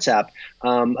case of WhatsApp,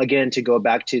 again, to go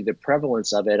back to the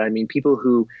prevalence of it, I mean, people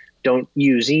who don't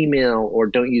use email or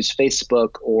don't use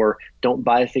Facebook or don't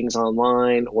buy things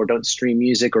online or don't stream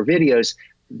music or videos,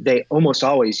 they almost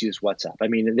always use WhatsApp. I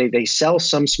mean, they sell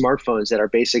some smartphones that are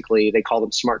basically, they call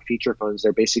them smart feature phones.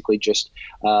 They're basically just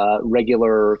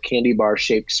regular candy bar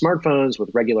shaped smartphones with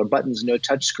regular buttons, no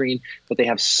touch screen, but they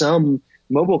have some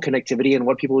mobile connectivity, and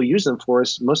what people use them for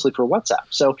is mostly for WhatsApp.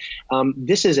 So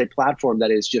this is a platform that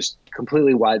is just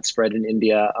completely widespread in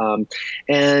India.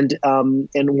 And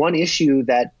one issue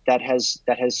that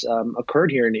has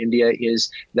occurred here in India is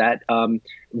that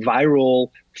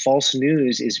viral false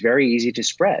news is very easy to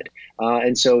spread.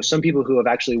 And so some people who have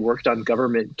actually worked on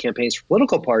government campaigns for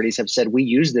political parties have said we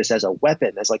use this as a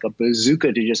weapon, as like a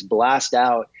bazooka to just blast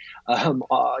out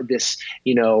this,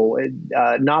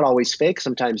 not always fake,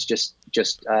 sometimes just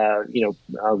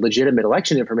legitimate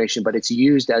election information, but it's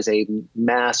used as a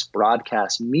mass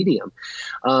broadcast medium.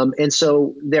 And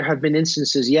so there have been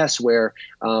instances, yes, where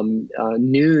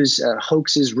news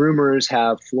hoaxes, rumors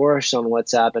have flourished on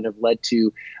WhatsApp and have led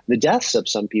to the deaths of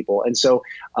some people. And so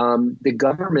the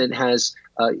government has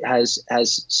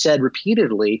said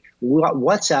repeatedly,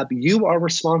 WhatsApp, you are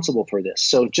responsible for this.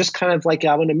 So just kind of like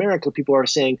out in America, people are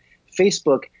saying,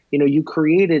 Facebook, you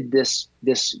created this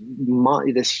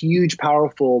huge,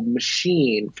 powerful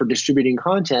machine for distributing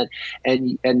content,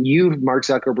 and you, Mark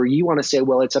Zuckerberg, you want to say,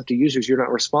 well, it's up to users. You're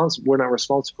not responsible. We're not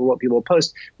responsible for what people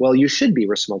post. Well, you should be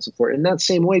responsible for it. In that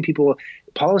same way,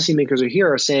 policymakers are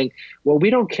here are saying, well, we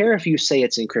don't care if you say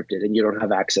it's encrypted and you don't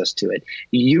have access to it.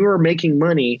 You are making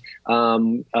money,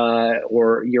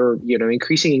 or you're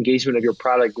increasing engagement of your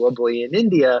product globally in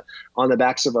India on the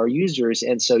backs of our users,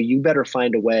 and so you better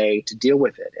find a way to deal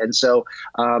with it. And so,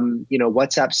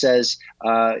 WhatsApp says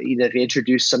they've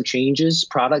introduced some changes,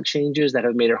 product changes that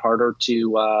have made it harder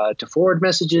to forward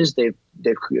messages. They've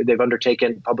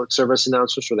undertaken public service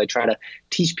announcements where they try to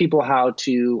teach people how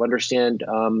to understand,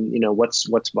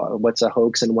 what's a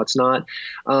hoax and what's not.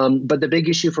 But the big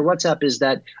issue for WhatsApp is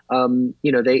that,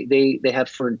 they have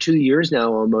for 2 years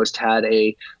now almost had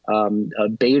a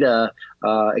beta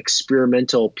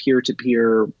experimental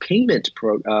peer-to-peer payment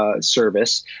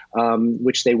service,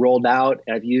 which they rolled out.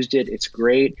 I've used it. It's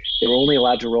great. They were only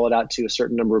allowed to roll it out to a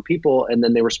certain number of people, and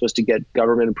then they were supposed to get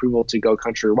government approval to go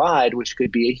countrywide, which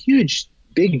could be a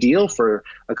big deal for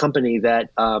a company that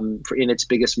in its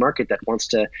biggest market that wants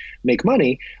to make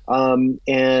money. And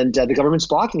the government's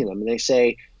blocking them. And they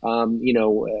say,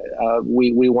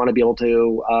 we want to be able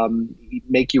to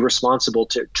make you responsible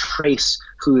to trace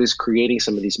who is creating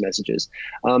some of these messages.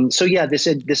 So yeah,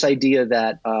 this idea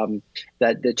that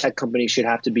that the tech companies should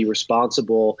have to be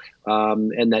responsible,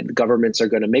 and that governments are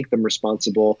going to make them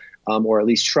responsible, or at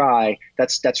least try.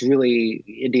 That's really,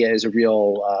 India is a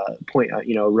real point,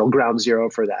 a real ground zero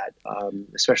for that,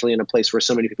 especially in a place where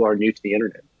so many people are new to the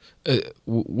internet.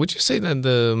 Would you say that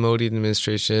the Modi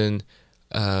administration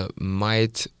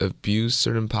might abuse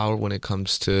certain power when it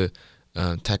comes to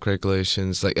tech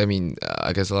regulations? Like, I mean,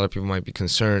 I guess a lot of people might be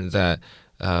concerned that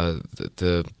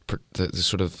the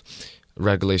sort of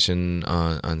regulation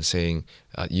on saying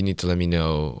you need to let me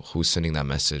know who's sending that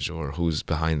message or who's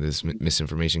behind this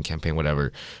misinformation campaign,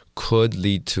 whatever, could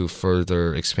lead to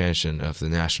further expansion of the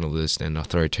nationalist and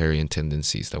authoritarian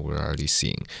tendencies that we're already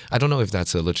seeing. I don't know if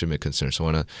that's a legitimate concern, so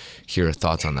I want to hear your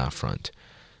thoughts on that front.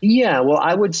 Yeah, well,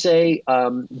 I would say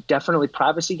definitely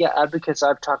privacy advocates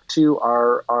I've talked to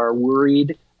are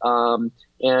worried, and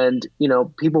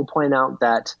people point out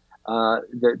that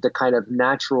the kind of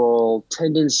natural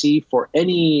tendency for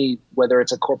any, whether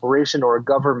it's a corporation or a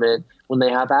government, when they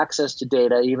have access to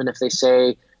data, even if they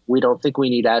say we don't think we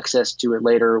need access to it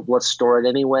later, let's store it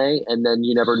anyway, and then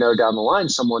you never know, down the line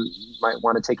someone might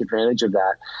want to take advantage of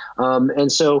that.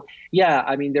 And so, yeah,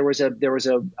 I mean, there was a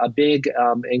big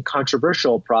and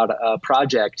controversial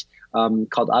project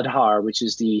called Aadhaar, which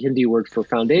is the Hindi word for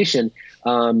foundation,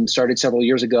 started several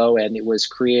years ago, and it was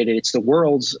created. It's the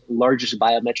world's largest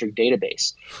biometric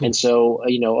database. And so,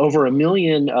 over a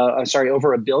billion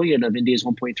of India's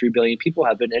 1.3 billion people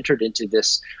have been entered into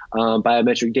this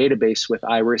biometric database with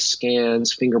iris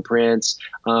scans, fingerprints,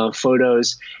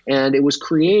 photos. And it was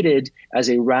created as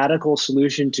a radical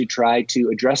solution to try to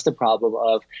address the problem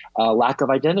of lack of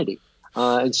identity.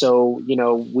 And so,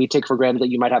 we take for granted that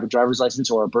you might have a driver's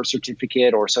license or a birth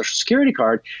certificate or a social security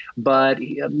card, but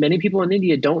many people in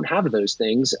India don't have those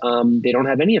things. They don't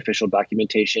have any official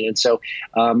documentation. And so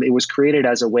it was created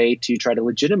as a way to try to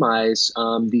legitimize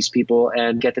these people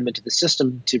and get them into the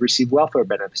system to receive welfare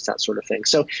benefits, that sort of thing.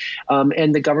 So,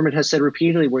 and the government has said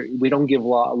repeatedly, we don't give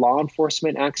law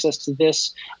enforcement access to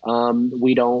this.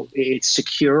 It's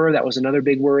secure. That was another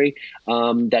big worry,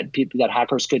 that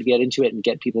hackers could get into it and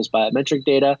get people's biometric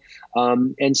data.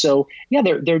 And so, yeah,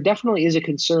 there definitely is a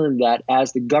concern that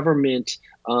as the government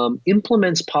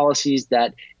implements policies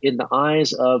that, in the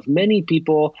eyes of many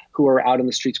people who are out in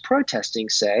the streets protesting,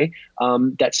 say,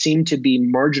 that seem to be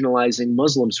marginalizing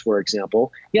Muslims, for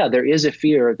example, yeah, there is a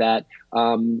fear that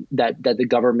that the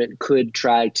government could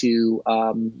try to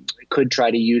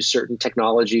use certain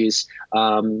technologies,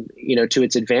 to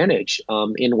its advantage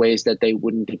in ways that they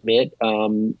wouldn't admit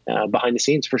behind the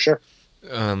scenes, for sure.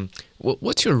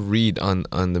 What's your read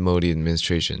on the Modi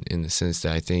administration, in the sense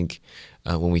that I think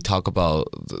when we talk about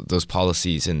those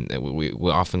policies, and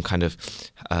we're often kind of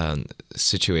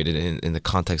situated in the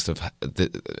context of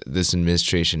this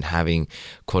administration having,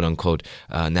 quote unquote,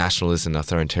 nationalist and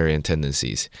authoritarian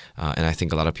tendencies. And I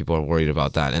think a lot of people are worried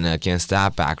about that. And against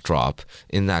that backdrop,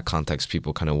 in that context,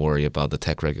 people kind of worry about the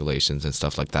tech regulations and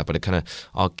stuff like that. But it kind of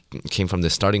all came from the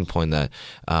starting point that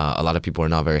a lot of people are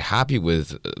not very happy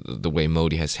with the way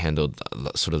Modi has handled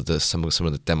sort of some of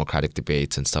the democratic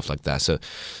debates and stuff like that. So,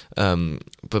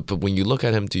 but when you look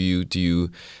at him, do you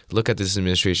look at this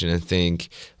administration and think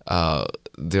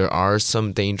there are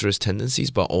some dangerous tendencies,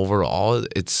 but overall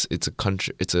it's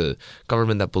a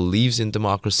government that believes in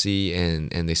democracy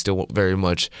and they still very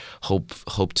much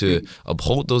hope to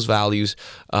uphold those values,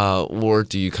 or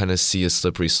do you kind of see a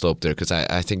slippery slope there? Because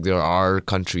I think there are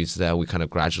countries that we kind of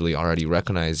gradually already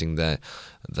recognizing that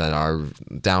are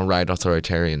downright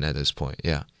authoritarian at this point.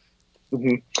 Yeah.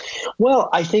 Mm-hmm. Well,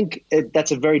 I think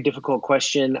that's a very difficult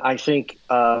question. I think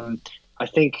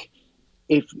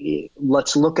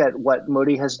let's look at what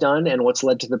Modi has done and what's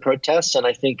led to the protests. And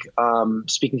I think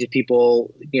speaking to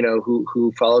people,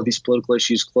 who follow these political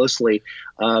issues closely,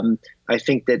 I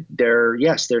think that they're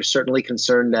certainly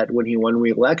concerned that when he won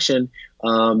re-election,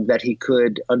 that he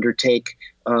could undertake,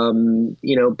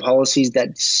 policies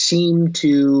that seem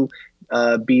to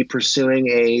be pursuing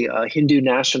a Hindu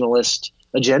nationalist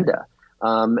agenda.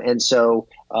 And so,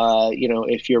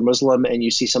 if you're Muslim and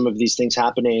you see some of these things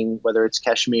happening, whether it's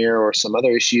Kashmir or some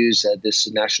other issues, this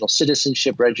national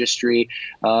citizenship registry,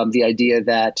 the idea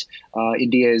that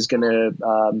India is going to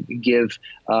give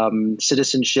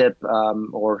citizenship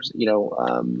or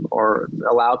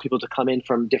allow people to come in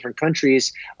from different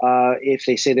countries if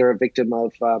they say they're a victim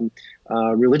of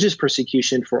religious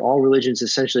persecution for all religions,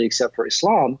 essentially, except for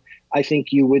Islam. I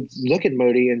think you would look at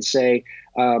Modi and say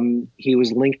he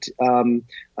was linked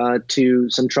to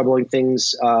some troubling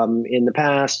things in the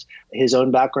past. His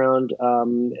own background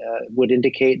would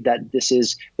indicate that this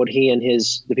is what he and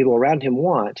the people around him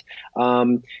want.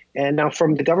 And now,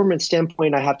 from the government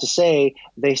standpoint, I have to say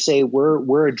they say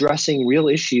we're addressing real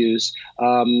issues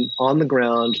on the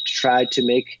ground to try to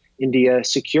make India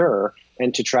secure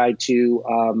and to try to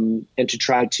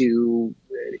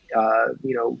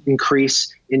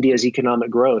increase India's economic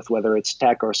growth, whether it's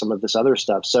tech or some of this other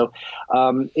stuff. So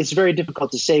it's very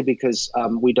difficult to say because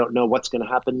we don't know what's going to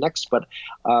happen next. But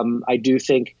I do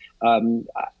think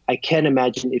I can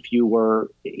imagine if you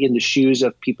were in the shoes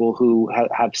of people who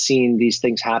have seen these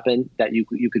things happen, that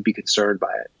you could be concerned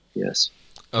by it. Yes.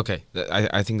 Okay,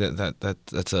 I think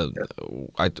that's a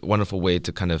wonderful way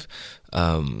to kind of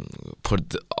tie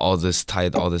all this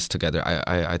together.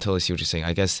 I totally see what you're saying.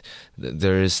 I guess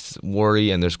there is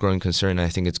worry and there's growing concern, and I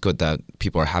think it's good that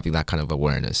people are having that kind of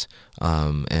awareness.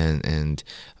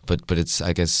 But it's,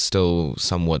 I guess, still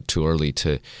somewhat too early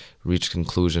to reach a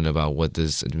conclusion about what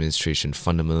this administration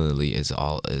fundamentally is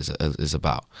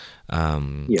about.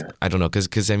 I don't know,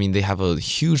 because I mean they have a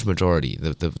huge majority.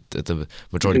 The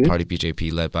majority party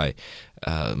BJP, led by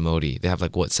Modi, they have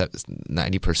like what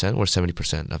 90% or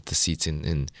 70% of the seats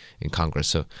in Congress.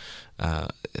 So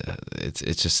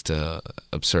it's just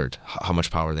absurd how much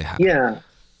power they have.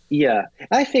 Yeah.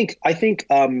 I think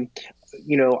the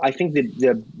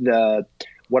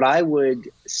what I would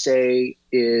say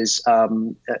is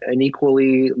an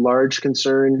equally large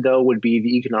concern, though, would be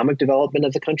the economic development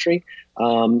of the country.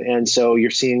 And so you're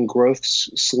seeing growth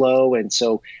slow. And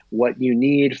so what you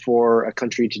need for a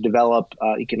country to develop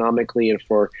economically and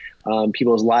for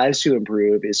people's lives to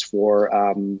improve is for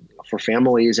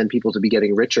families and people to be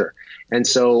getting richer. And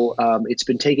so it's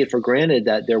been taken for granted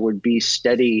that there would be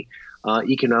steady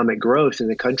economic growth in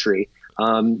the country.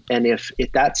 And if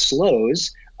that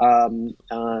slows, then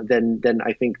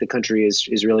I think the country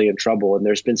is really in trouble. And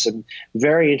there's been some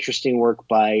very interesting work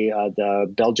by the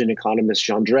Belgian economist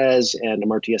Jean Drèze and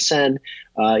Amartya Sen,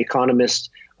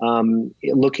 economist,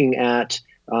 looking at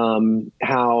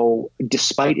how,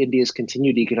 despite India's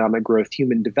continued economic growth,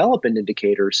 human development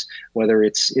indicators, whether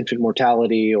it's infant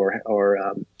mortality or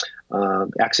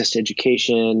access to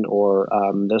education or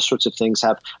those sorts of things,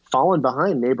 have fallen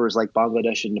behind neighbors like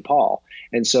Bangladesh and Nepal.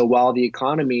 And so while the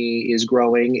economy is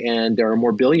growing and there are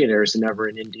more billionaires than ever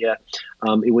in India,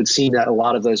 it would seem that a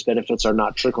lot of those benefits are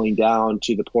not trickling down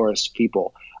to the poorest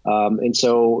people. And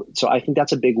so I think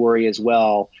that's a big worry as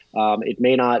well. It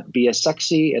may not be as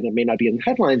sexy and it may not be in the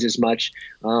headlines as much,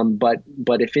 but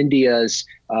if India's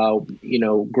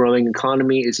growing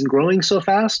economy isn't growing so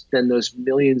fast, then those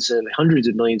millions and hundreds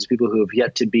of millions of people who have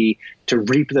yet to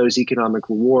reap those economic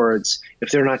rewards, if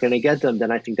they're not going to get them,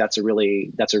 then I think that's a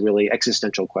really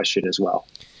existential question as well.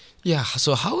 Yeah.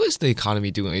 So how is the economy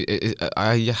doing?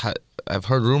 I've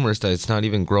heard rumors that it's not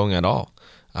even growing at all.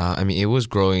 I mean, it was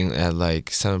growing at like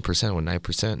 7% or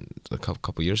 9% a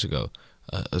couple years ago,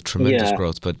 a tremendous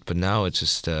growth. But now it's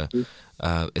just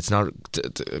it's not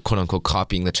quote unquote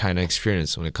copying the China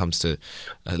experience when it comes to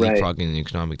leapfrogging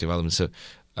economic development. So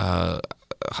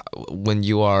when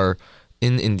you are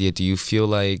in India, do you feel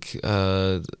like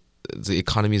the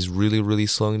economy is really, really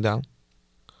slowing down?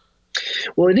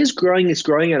 Well, it is growing. It's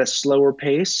growing at a slower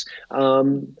pace,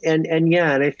 and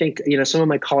I think some of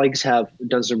my colleagues have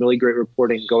done some really great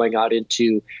reporting going out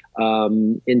into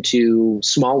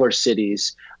smaller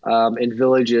cities and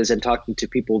villages and talking to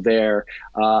people there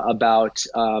about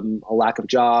a lack of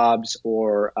jobs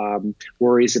or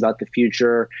worries about the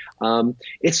future.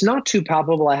 It's not too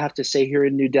palpable, I have to say, here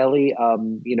in New Delhi. I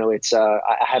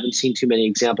haven't seen too many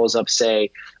examples of,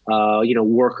 say,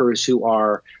 workers who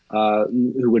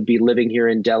would be living here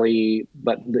in Delhi,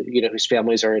 but whose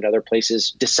families are in other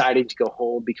places, deciding to go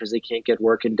home because they can't get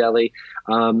work in Delhi.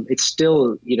 It's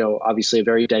still, obviously a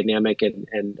very dynamic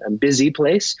and busy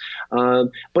place.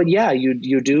 But yeah,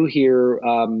 you do hear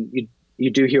you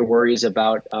do hear worries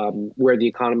about where the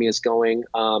economy is going,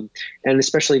 and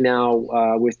especially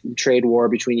now with trade war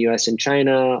between U.S. and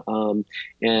China,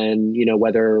 and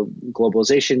whether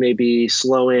globalization may be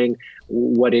slowing,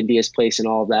 what India's place in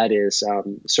all of that is.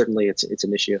 Certainly, it's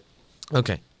an issue.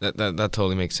 Okay, that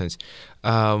totally makes sense.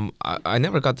 I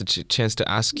never got the chance to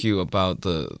ask you about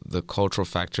the cultural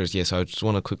factors. Yes, I just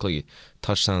want to quickly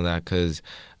touch on that because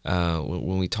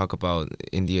when we talk about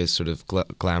India's sort of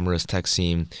glamorous tech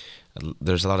scene,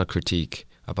 there's a lot of critique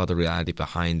about the reality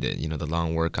behind it. The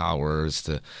long work hours,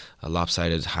 the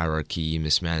lopsided hierarchy,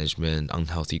 mismanagement,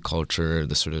 unhealthy culture,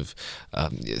 the sort of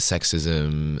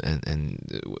sexism and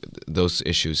those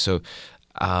issues. So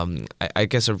I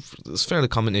guess are fairly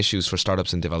common issues for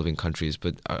startups in developing countries.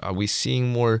 But are we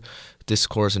seeing more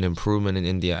discourse and improvement in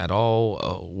India at all?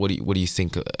 What do you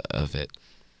think of it?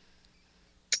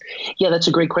 Yeah, that's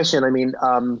a great question. I mean,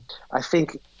 I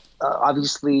think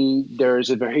obviously there's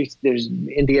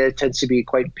India tends to be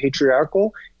quite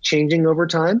patriarchal, changing over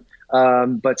time,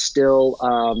 but still,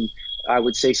 I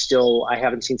would say still, I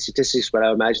haven't seen statistics, but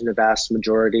I imagine the vast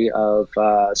majority of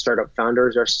startup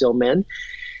founders are still men.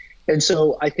 And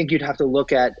so I think you'd have to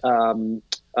look at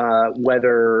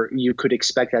whether you could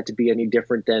expect that to be any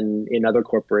different than in other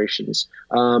corporations.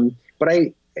 But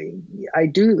I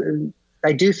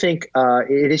do think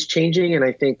it is changing, and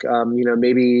I think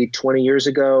maybe 20 years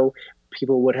ago,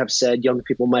 people would have said, young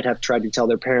people might have tried to tell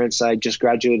their parents, I just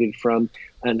graduated from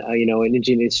an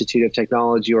Indian Institute of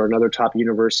Technology or another top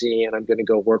university, and I'm going to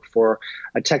go work for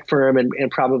a tech firm.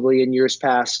 And probably in years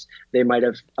past, they might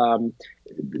have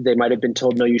been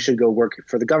told, no, you should go work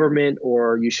for the government,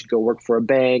 or you should go work for a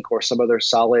bank or some other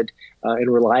solid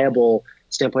and reliable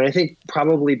standpoint. I think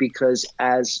probably because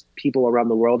as people around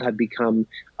the world have become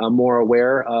more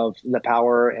aware of the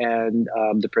power and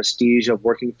the prestige of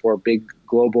working for big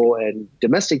global and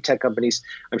domestic tech companies,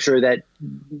 I'm sure that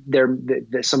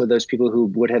some of those people who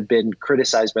would have been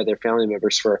criticized by their family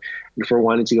members for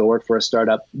wanting to go work for a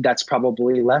startup, that's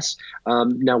probably less.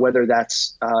 Now, whether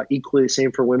that's equally the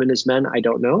same for women as men, I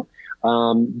don't know.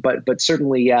 But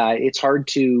certainly, yeah, it's hard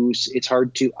to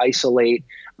isolate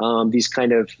these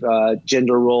kind of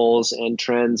gender roles and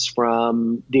trends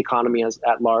from the economy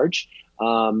at large.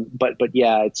 But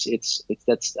yeah, it's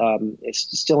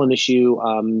still an issue.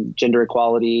 Gender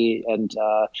equality and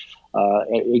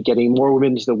getting more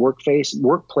women into the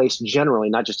workplace generally,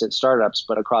 not just at startups,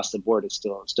 but across the board, is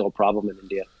still a problem in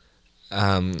India.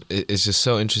 It's just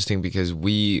so interesting because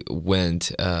we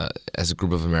went as a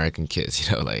group of American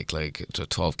kids, like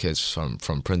 12 kids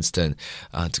from Princeton,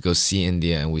 to go see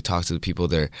India, and we talked to the people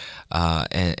there,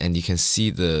 and you can see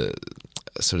the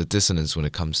sort of dissonance when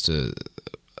it comes to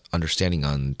understanding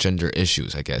on gender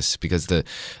issues, I guess, because the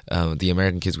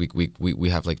American kids, we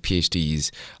have like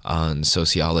PhDs on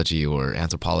sociology or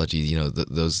anthropology,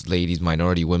 those ladies,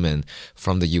 minority women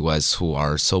from the US who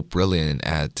are so brilliant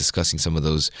at discussing some of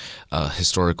those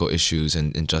historical issues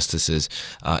and injustices,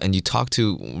 and you talk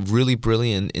to really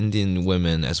brilliant Indian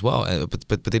women as well,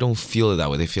 but they don't feel it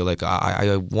that way. They feel like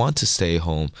I want to stay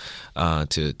home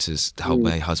to help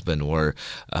my husband, or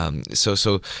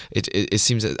so it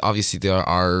seems that obviously there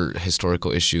are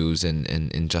historical issues and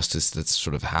injustice that's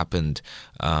sort of happened,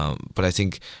 but I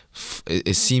think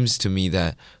it seems to me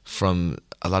that from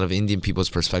a lot of Indian people's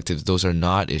perspectives, those are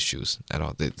not issues at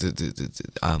all.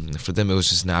 For them, it was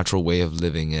just a natural way of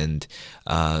living, and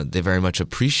they very much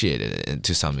appreciated it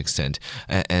to some extent.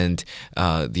 And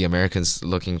the Americans,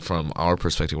 looking from our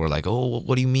perspective, were like, "Oh,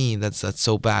 what do you mean? That's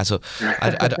so bad." So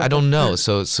I don't know.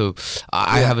 So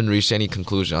I haven't reached any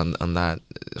conclusion on that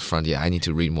front yet. I need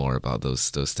to read more about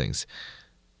those things.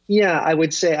 Yeah, I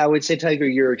would say, Tiger,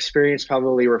 your experience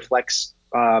probably reflects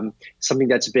something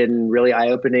that's been really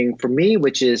eye-opening for me,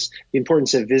 which is the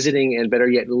importance of visiting and, better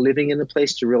yet, living in the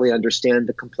place to really understand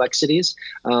the complexities.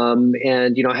 And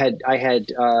I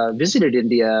had visited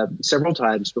India several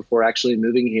times before actually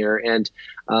moving here, and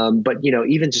but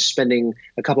even just spending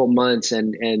a couple of months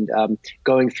and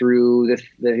going through the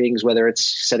things, whether it's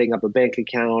setting up a bank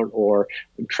account or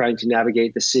trying to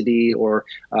navigate the city or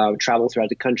travel throughout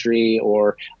the country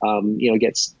or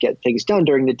get things done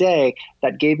during the day,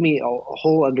 that gave me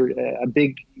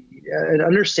an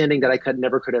understanding that I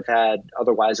never could have had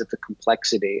otherwise of the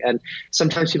complexity. And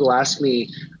sometimes people ask me,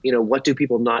 what do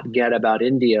people not get about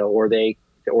India, or they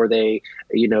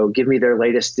give me their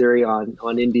latest theory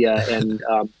on India, and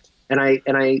I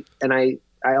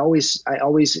always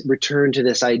return to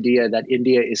this idea that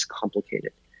India is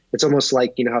complicated. It's almost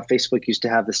like how Facebook used to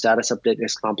have the status update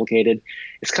is complicated.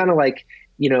 It's kind of like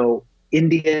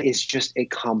India is just a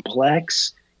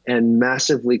complex and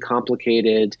massively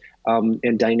complicated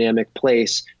and dynamic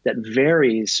place that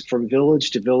varies from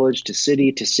village to village, to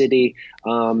city,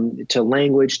 to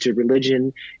language, to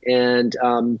religion. And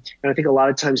I think a lot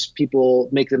of times people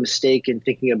make the mistake in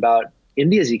thinking about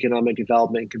India's economic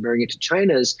development and comparing it to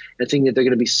China's and thinking that they're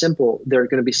going to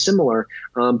be similar.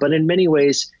 But in many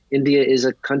ways, India is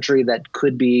a country that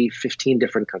could be 15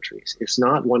 different countries. It's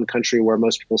not one country where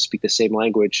most people speak the same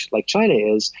language like China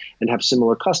is and have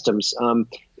similar customs.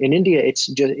 In India,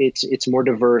 it's more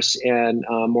diverse and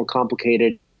more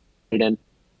complicated, and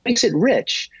makes it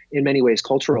rich in many ways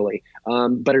culturally,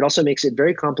 but it also makes it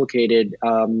very complicated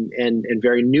and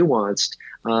very nuanced.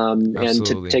 And to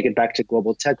Absolutely. take it back to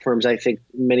global tech firms, I think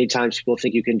many times people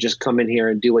think you can just come in here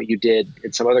and do what you did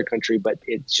in some other country, but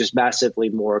it's just massively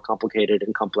more complicated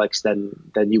and complex than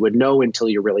you would know until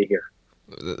you're really here.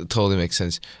 Totally makes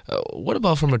sense. What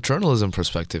about from a journalism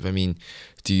perspective? I mean,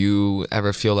 do you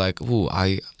ever feel like, ooh,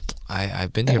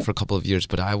 I've been here for a couple of years,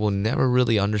 but I will never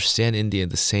really understand India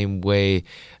the same way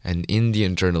an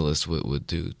Indian journalist would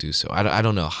do so? I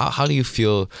don't know. How do you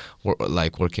feel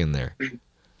like working there?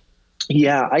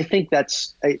 Yeah, I think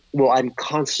well, I'm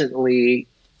constantly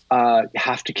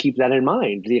have to keep that in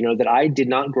mind, that I did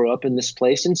not grow up in this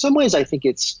place. In some ways, I think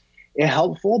it's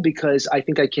helpful because I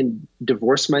think I can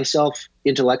divorce myself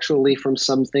intellectually from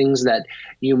some things that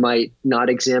you might not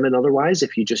examine otherwise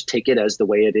if you just take it as the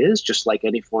way it is, just like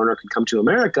any foreigner could come to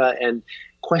America and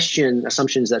question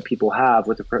assumptions that people have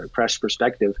with a fresh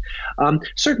perspective.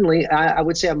 Certainly, I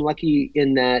would say I'm lucky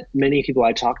in that many people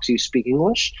I talk to speak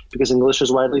English because English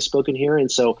is widely spoken here.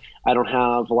 And so I don't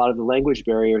have a lot of the language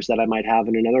barriers that I might have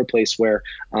in another place where,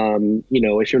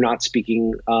 if you're not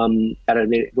speaking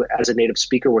as a native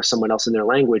speaker with someone else in their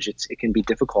language, it can be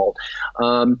difficult.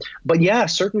 But yeah,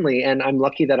 certainly. And I'm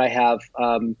lucky that I have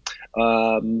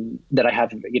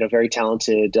very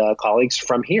talented colleagues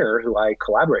from here who I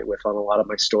collaborate with on a lot of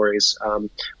my stories,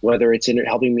 whether it's in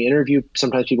helping me interview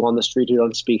sometimes people on the street who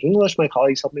don't speak English. My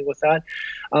colleagues help me with that.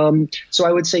 So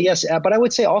I would say yes, but I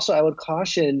would say also I would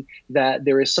caution that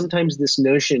there is sometimes this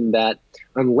notion that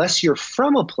unless you're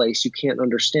from a place, you can't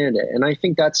understand it. And I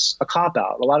think that's a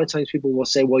cop-out. A lot of times people will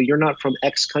say, well, you're not from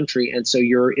X country, and so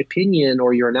your opinion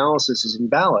or your analysis is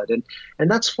invalid.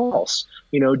 And that's false.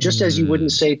 Just as you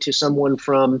wouldn't say to someone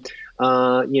from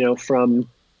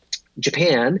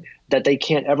Japan that they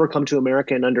can't ever come to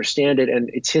America and understand it and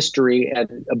its history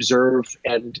and observe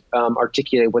and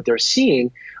articulate what they're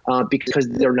seeing because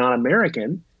they're not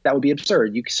American. That would be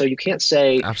absurd. So you can't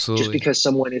say Absolutely. just because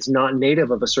someone is not native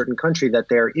of a certain country that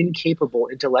they're incapable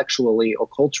intellectually or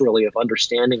culturally of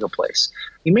understanding a place.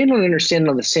 You may not understand it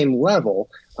on the same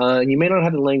level, and you may not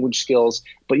have the language skills,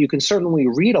 but you can certainly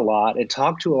read a lot and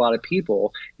talk to a lot of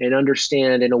people and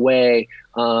understand in a way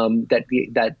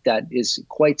that is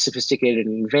quite sophisticated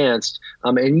and advanced,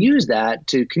 and use that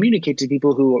to communicate to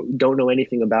people who don't know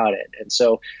anything about it. And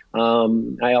so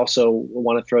I also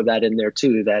want to throw that in there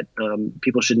too, that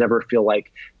people should never feel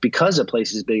like because a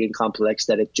place is big and complex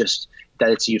that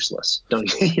it's useless.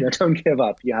 Don't give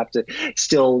up. You have to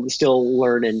still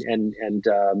learn and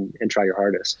try your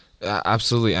hardest.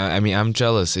 Absolutely. I mean, I'm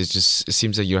jealous. It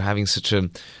seems that you're having such a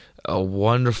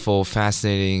wonderful,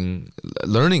 fascinating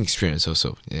learning experience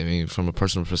also. I mean, from a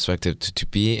personal perspective, to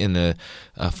be in a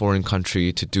foreign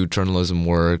country, to do journalism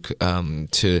work,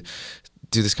 to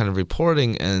do this kind of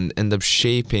reporting and end up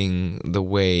shaping the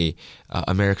way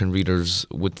American readers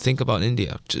would think about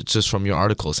India just from your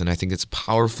articles. And I think it's a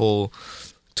powerful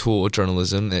tool of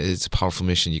journalism. It's a powerful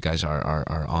mission you guys are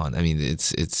on. I mean,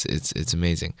 it's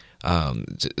amazing.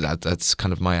 That's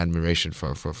kind of my admiration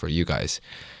for you guys.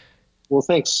 Well,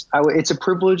 thanks. It's a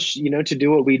privilege, to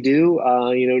do what we do.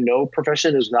 No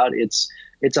profession is without its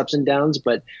ups and downs,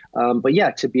 but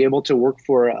yeah, to be able to work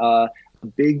for a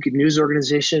big news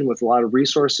organization with a lot of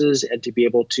resources and to be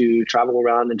able to travel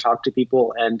around and talk to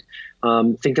people and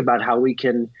think about how we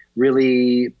can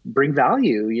really bring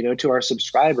value, to our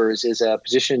subscribers is a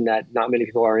position that not many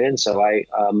people are in. So I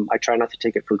try not to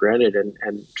take it for granted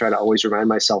and try to always remind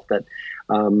myself that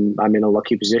I'm in a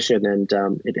lucky position and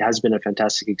it has been a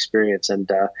fantastic experience.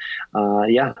 And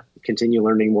continue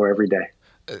learning more every day.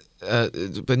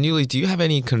 But Newly, do you have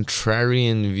any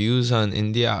contrarian views on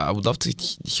India? I would love to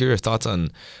hear your thoughts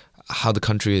on how the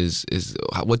country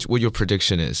what your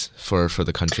prediction is for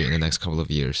the country in the next couple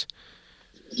of years.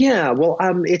 Yeah, well,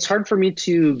 it's hard for me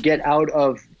to get out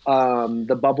of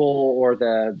the bubble or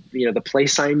the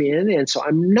place I'm in, and so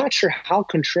I'm not sure how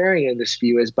contrarian this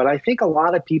view is. But I think a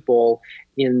lot of people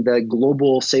in the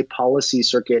global, say, policy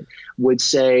circuit would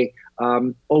say,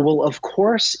 "Oh, well, of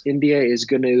course, India is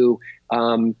going to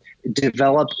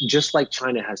develop just like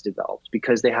China has developed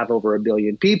because they have over 1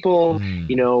 billion people.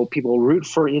 People root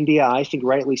for India, I think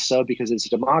rightly so, because it's a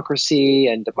democracy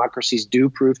and democracies do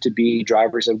prove to be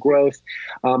drivers of growth.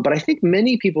 But I think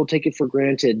many people take it for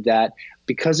granted that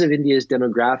because of India's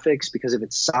demographics, because of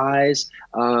its size,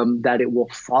 that it will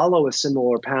follow a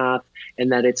similar path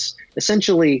and that it's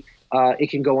essentially it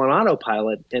can go on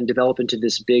autopilot and develop into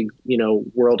this big,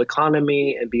 world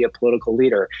economy and be a political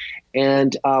leader.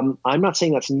 And I'm not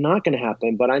saying that's not going to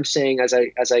happen, but I'm saying, as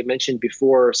I mentioned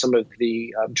before, some of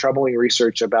the troubling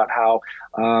research about how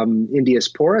India's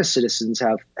poorest citizens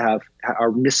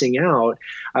are missing out.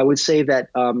 I would say that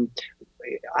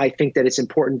I think that it's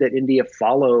important that India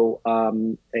follow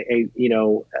a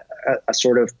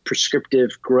sort of prescriptive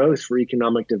growth for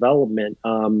economic development.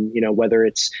 Whether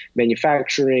it's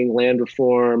manufacturing, land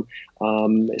reform,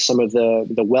 some of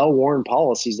the well-worn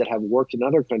policies that have worked in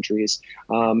other countries.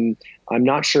 I'm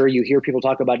not sure you hear people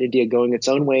talk about India going its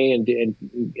own way and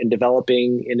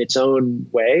developing in its own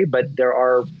way, but there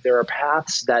are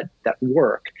paths that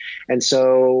work. And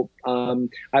so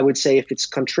I would say, if it's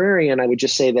contrarian, I would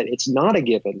just say that it's not a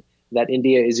given that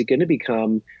India is going to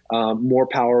become more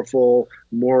powerful,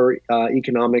 more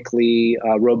economically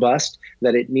robust,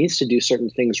 that it needs to do certain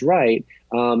things right.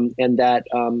 And that,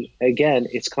 again,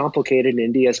 it's complicated.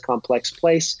 India is a complex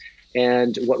place.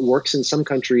 And what works in some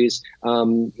countries,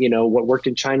 what worked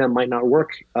in China might not work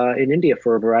in India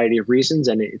for a variety of reasons,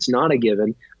 and it's not a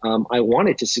given. I want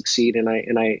it to succeed, and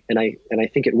I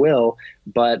think it will.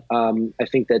 But I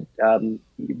think that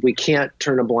we can't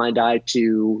turn a blind eye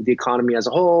to the economy as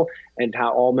a whole and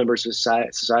how all members of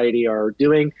society are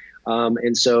doing.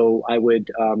 And so I would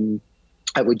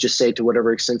just say, to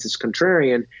whatever extent it's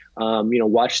contrarian,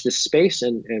 watch this space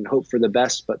and hope for the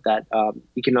best. But that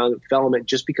economic development,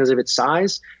 just because of its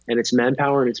size and its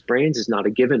manpower and its brains, is not a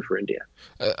given for India.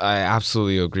 I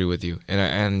absolutely agree with you.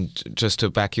 And just to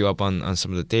back you up on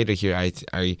some of the data here,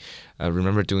 I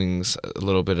remember doing a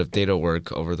little bit of data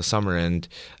work over the summer, and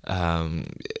I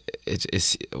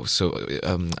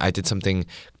did something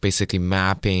basically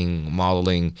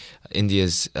modeling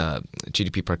India's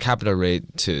GDP per capita rate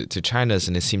to China's,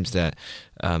 and it seems that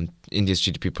India's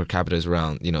GDP per capita is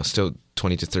around, still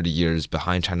 20 to 30 years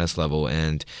behind China's level.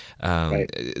 And right.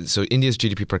 So India's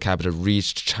GDP per capita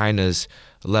reached China's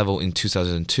level in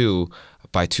 2002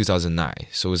 by 2009.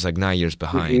 So it was like 9 years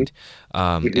behind.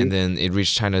 Mm-hmm. And then it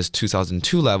reached China's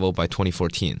 2002 level by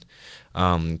 2014.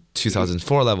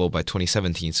 2004 level by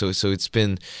 2017. So it's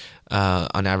been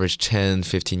on average 10,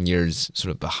 15 years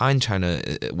sort of behind China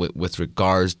with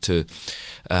regards to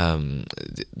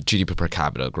GDP per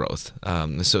capita growth.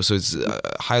 So it's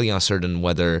highly uncertain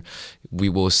whether we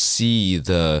will see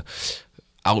the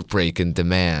outbreak in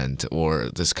demand or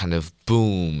this kind of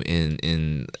boom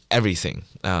in everything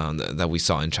that we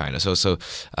saw in China. So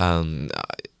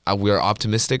we are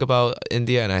optimistic about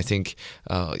India, and I think,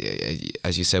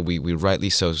 as you said, we rightly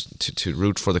so to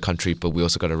root for the country, but we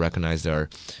also got to recognize there are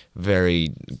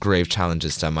very grave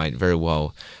challenges that might very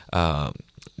well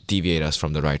deviate us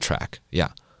from the right track. Yeah.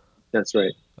 That's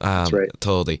right. That's right.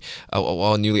 Totally.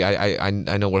 Well, Newly, I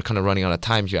know we're kind of running out of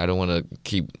time here. I don't want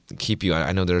to keep you.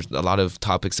 I know there's a lot of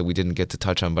topics that we didn't get to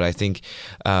touch on, but I think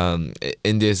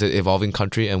India is an evolving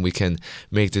country, and we can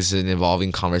make this an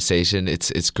evolving conversation.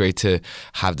 It's great to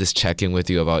have this check-in with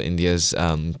you about India's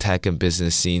tech and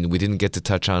business scene. We didn't get to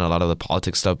touch on a lot of the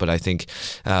politics stuff, but I think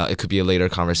it could be a later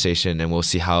conversation, and we'll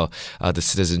see how the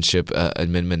Citizenship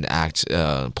Amendment Act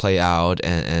play out,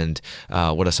 and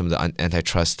what are some of the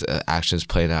antitrust actions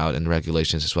playing out and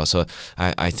regulations as well. So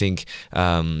I think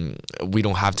we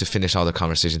don't have to finish all the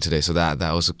conversation today. So that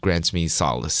also grants me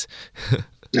solace.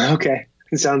 Okay.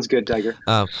 Sounds good, Tiger.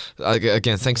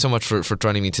 Again, thanks so much for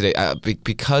joining me today.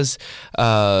 Because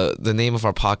the name of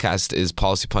our podcast is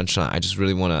Policy Punchline, I just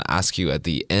really want to ask you at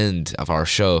the end of our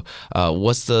show,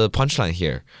 what's the punchline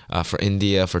here for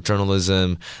India, for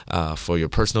journalism, for your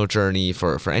personal journey,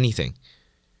 for anything?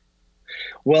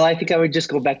 Well, I think I would just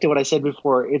go back to what I said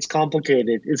before. It's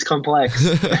complicated. It's complex.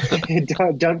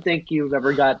 Don't think you've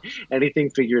ever got anything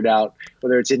figured out,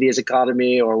 whether it's India's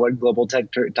economy or what global tech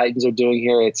titans are doing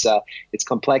here. It's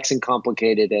complex and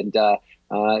complicated, and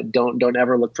don't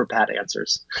ever look for pat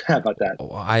answers. How about that?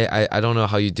 I don't know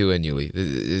how you do it, Newly.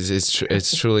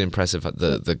 It's truly impressive,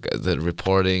 the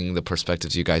reporting, the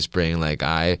perspectives you guys bring. Like,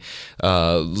 I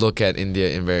look at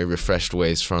India in very refreshed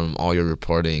ways from all your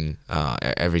reporting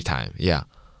every time. Yeah.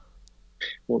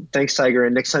 Well, thanks, Tiger.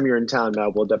 And next time you're in town,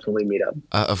 we'll definitely meet up.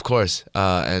 Of course.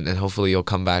 And hopefully you'll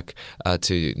come back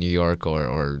to New York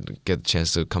or get a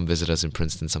chance to come visit us in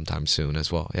Princeton sometime soon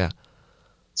as well. Yeah.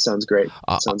 Sounds great.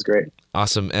 Sounds great.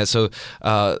 Awesome. And so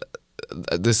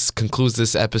this concludes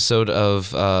this episode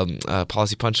of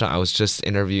Policy Punchline. I was just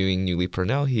interviewing Newly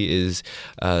Purnell. He is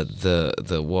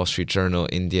the Wall Street Journal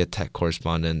India tech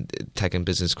and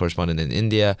business correspondent in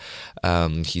India.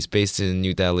 He's based in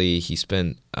New Delhi. He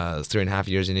spent 3.5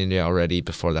 years in India already.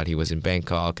 Before that, he was in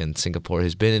Bangkok and Singapore.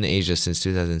 He's been in Asia since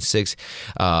 2006.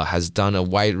 Has done a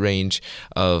wide range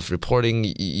of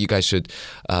reporting. You guys should,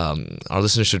 our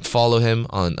listeners should follow him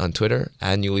on Twitter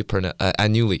at Newly Purnell, at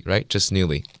Newly, right? Just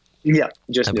Newly. Yeah,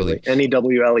 just Newly.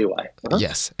 Newley.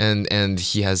 Yes, and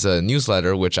he has a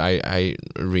newsletter which I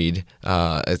read.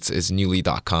 It's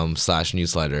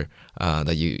newly.com/newsletter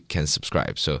that you can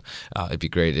subscribe. So it'd be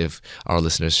great if our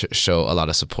listeners show a lot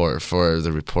of support for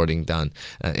the reporting done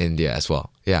in India as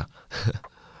well. Yeah.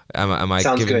 Am I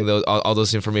Sounds giving good. all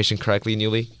those information correctly,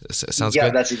 Newly? Sounds Yeah,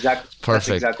 good? that's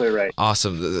exactly right.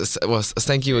 Awesome. Well,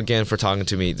 thank you again for talking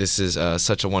to me. This is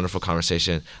such a wonderful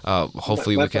conversation.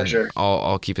 Hopefully My we can pleasure.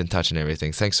 all keep in touch and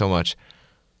everything. Thanks so much.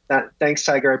 Thanks,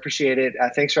 Tiger. I appreciate it.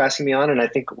 Thanks for asking me on. And I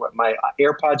think my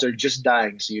AirPods are just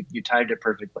dying, so you timed it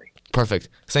perfectly. Perfect.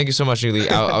 Thank you so much, Newly.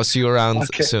 I'll see you around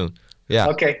soon. Yeah.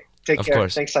 Okay. Take care.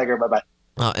 Course. Thanks, Tiger. Bye-bye.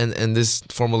 And this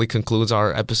formally concludes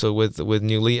our episode with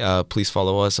Newly. Please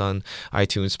follow us on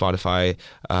iTunes, Spotify,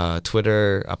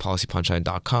 Twitter,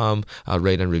 policypunchline.com.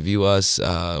 Rate and review us.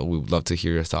 We would love to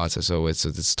hear your thoughts as always. So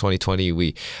this is 2020.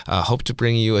 We hope to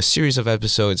bring you a series of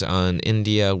episodes on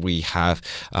India. We have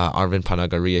Arvind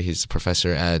Panagaria. He's a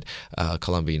professor at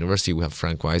Columbia University. We have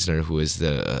Frank Weisner, who is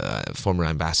the former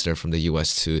ambassador from the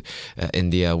U.S. to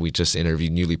India. We just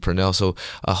interviewed Newly Purnell. So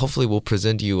hopefully we'll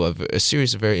present you a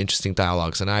series of very interesting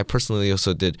dialogues. And I personally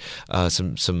also did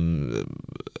some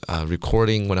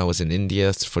recording when I was in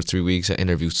India for 3 weeks. I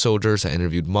interviewed soldiers, I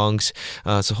interviewed monks.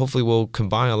 So hopefully we'll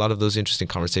combine a lot of those interesting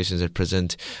conversations and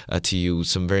present to you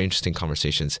some very interesting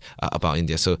conversations about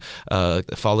India. So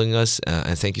following us,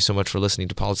 and thank you so much for listening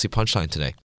to Policy Punchline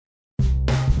today.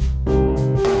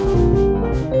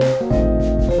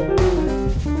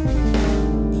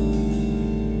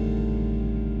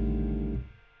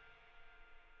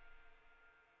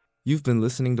 You've been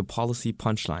listening to Policy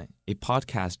Punchline, a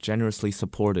podcast generously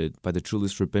supported by the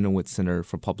Julius Rabinowitz Center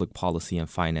for Public Policy and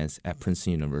Finance at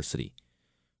Princeton University.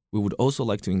 We would also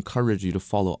like to encourage you to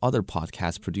follow other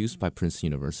podcasts produced by Princeton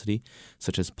University,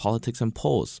 such as Politics and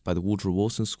Polls by the Woodrow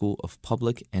Wilson School of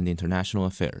Public and International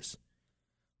Affairs.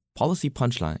 Policy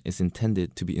Punchline is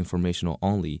intended to be informational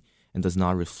only and does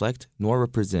not reflect nor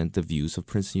represent the views of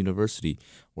Princeton University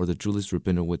or the Julius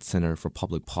Rabinowitz Center for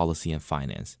Public Policy and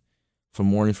Finance. For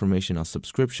more information on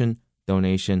subscription,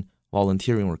 donation,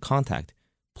 volunteering, or contact,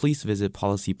 please visit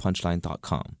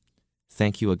policypunchline.com.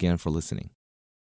 Thank you again for listening.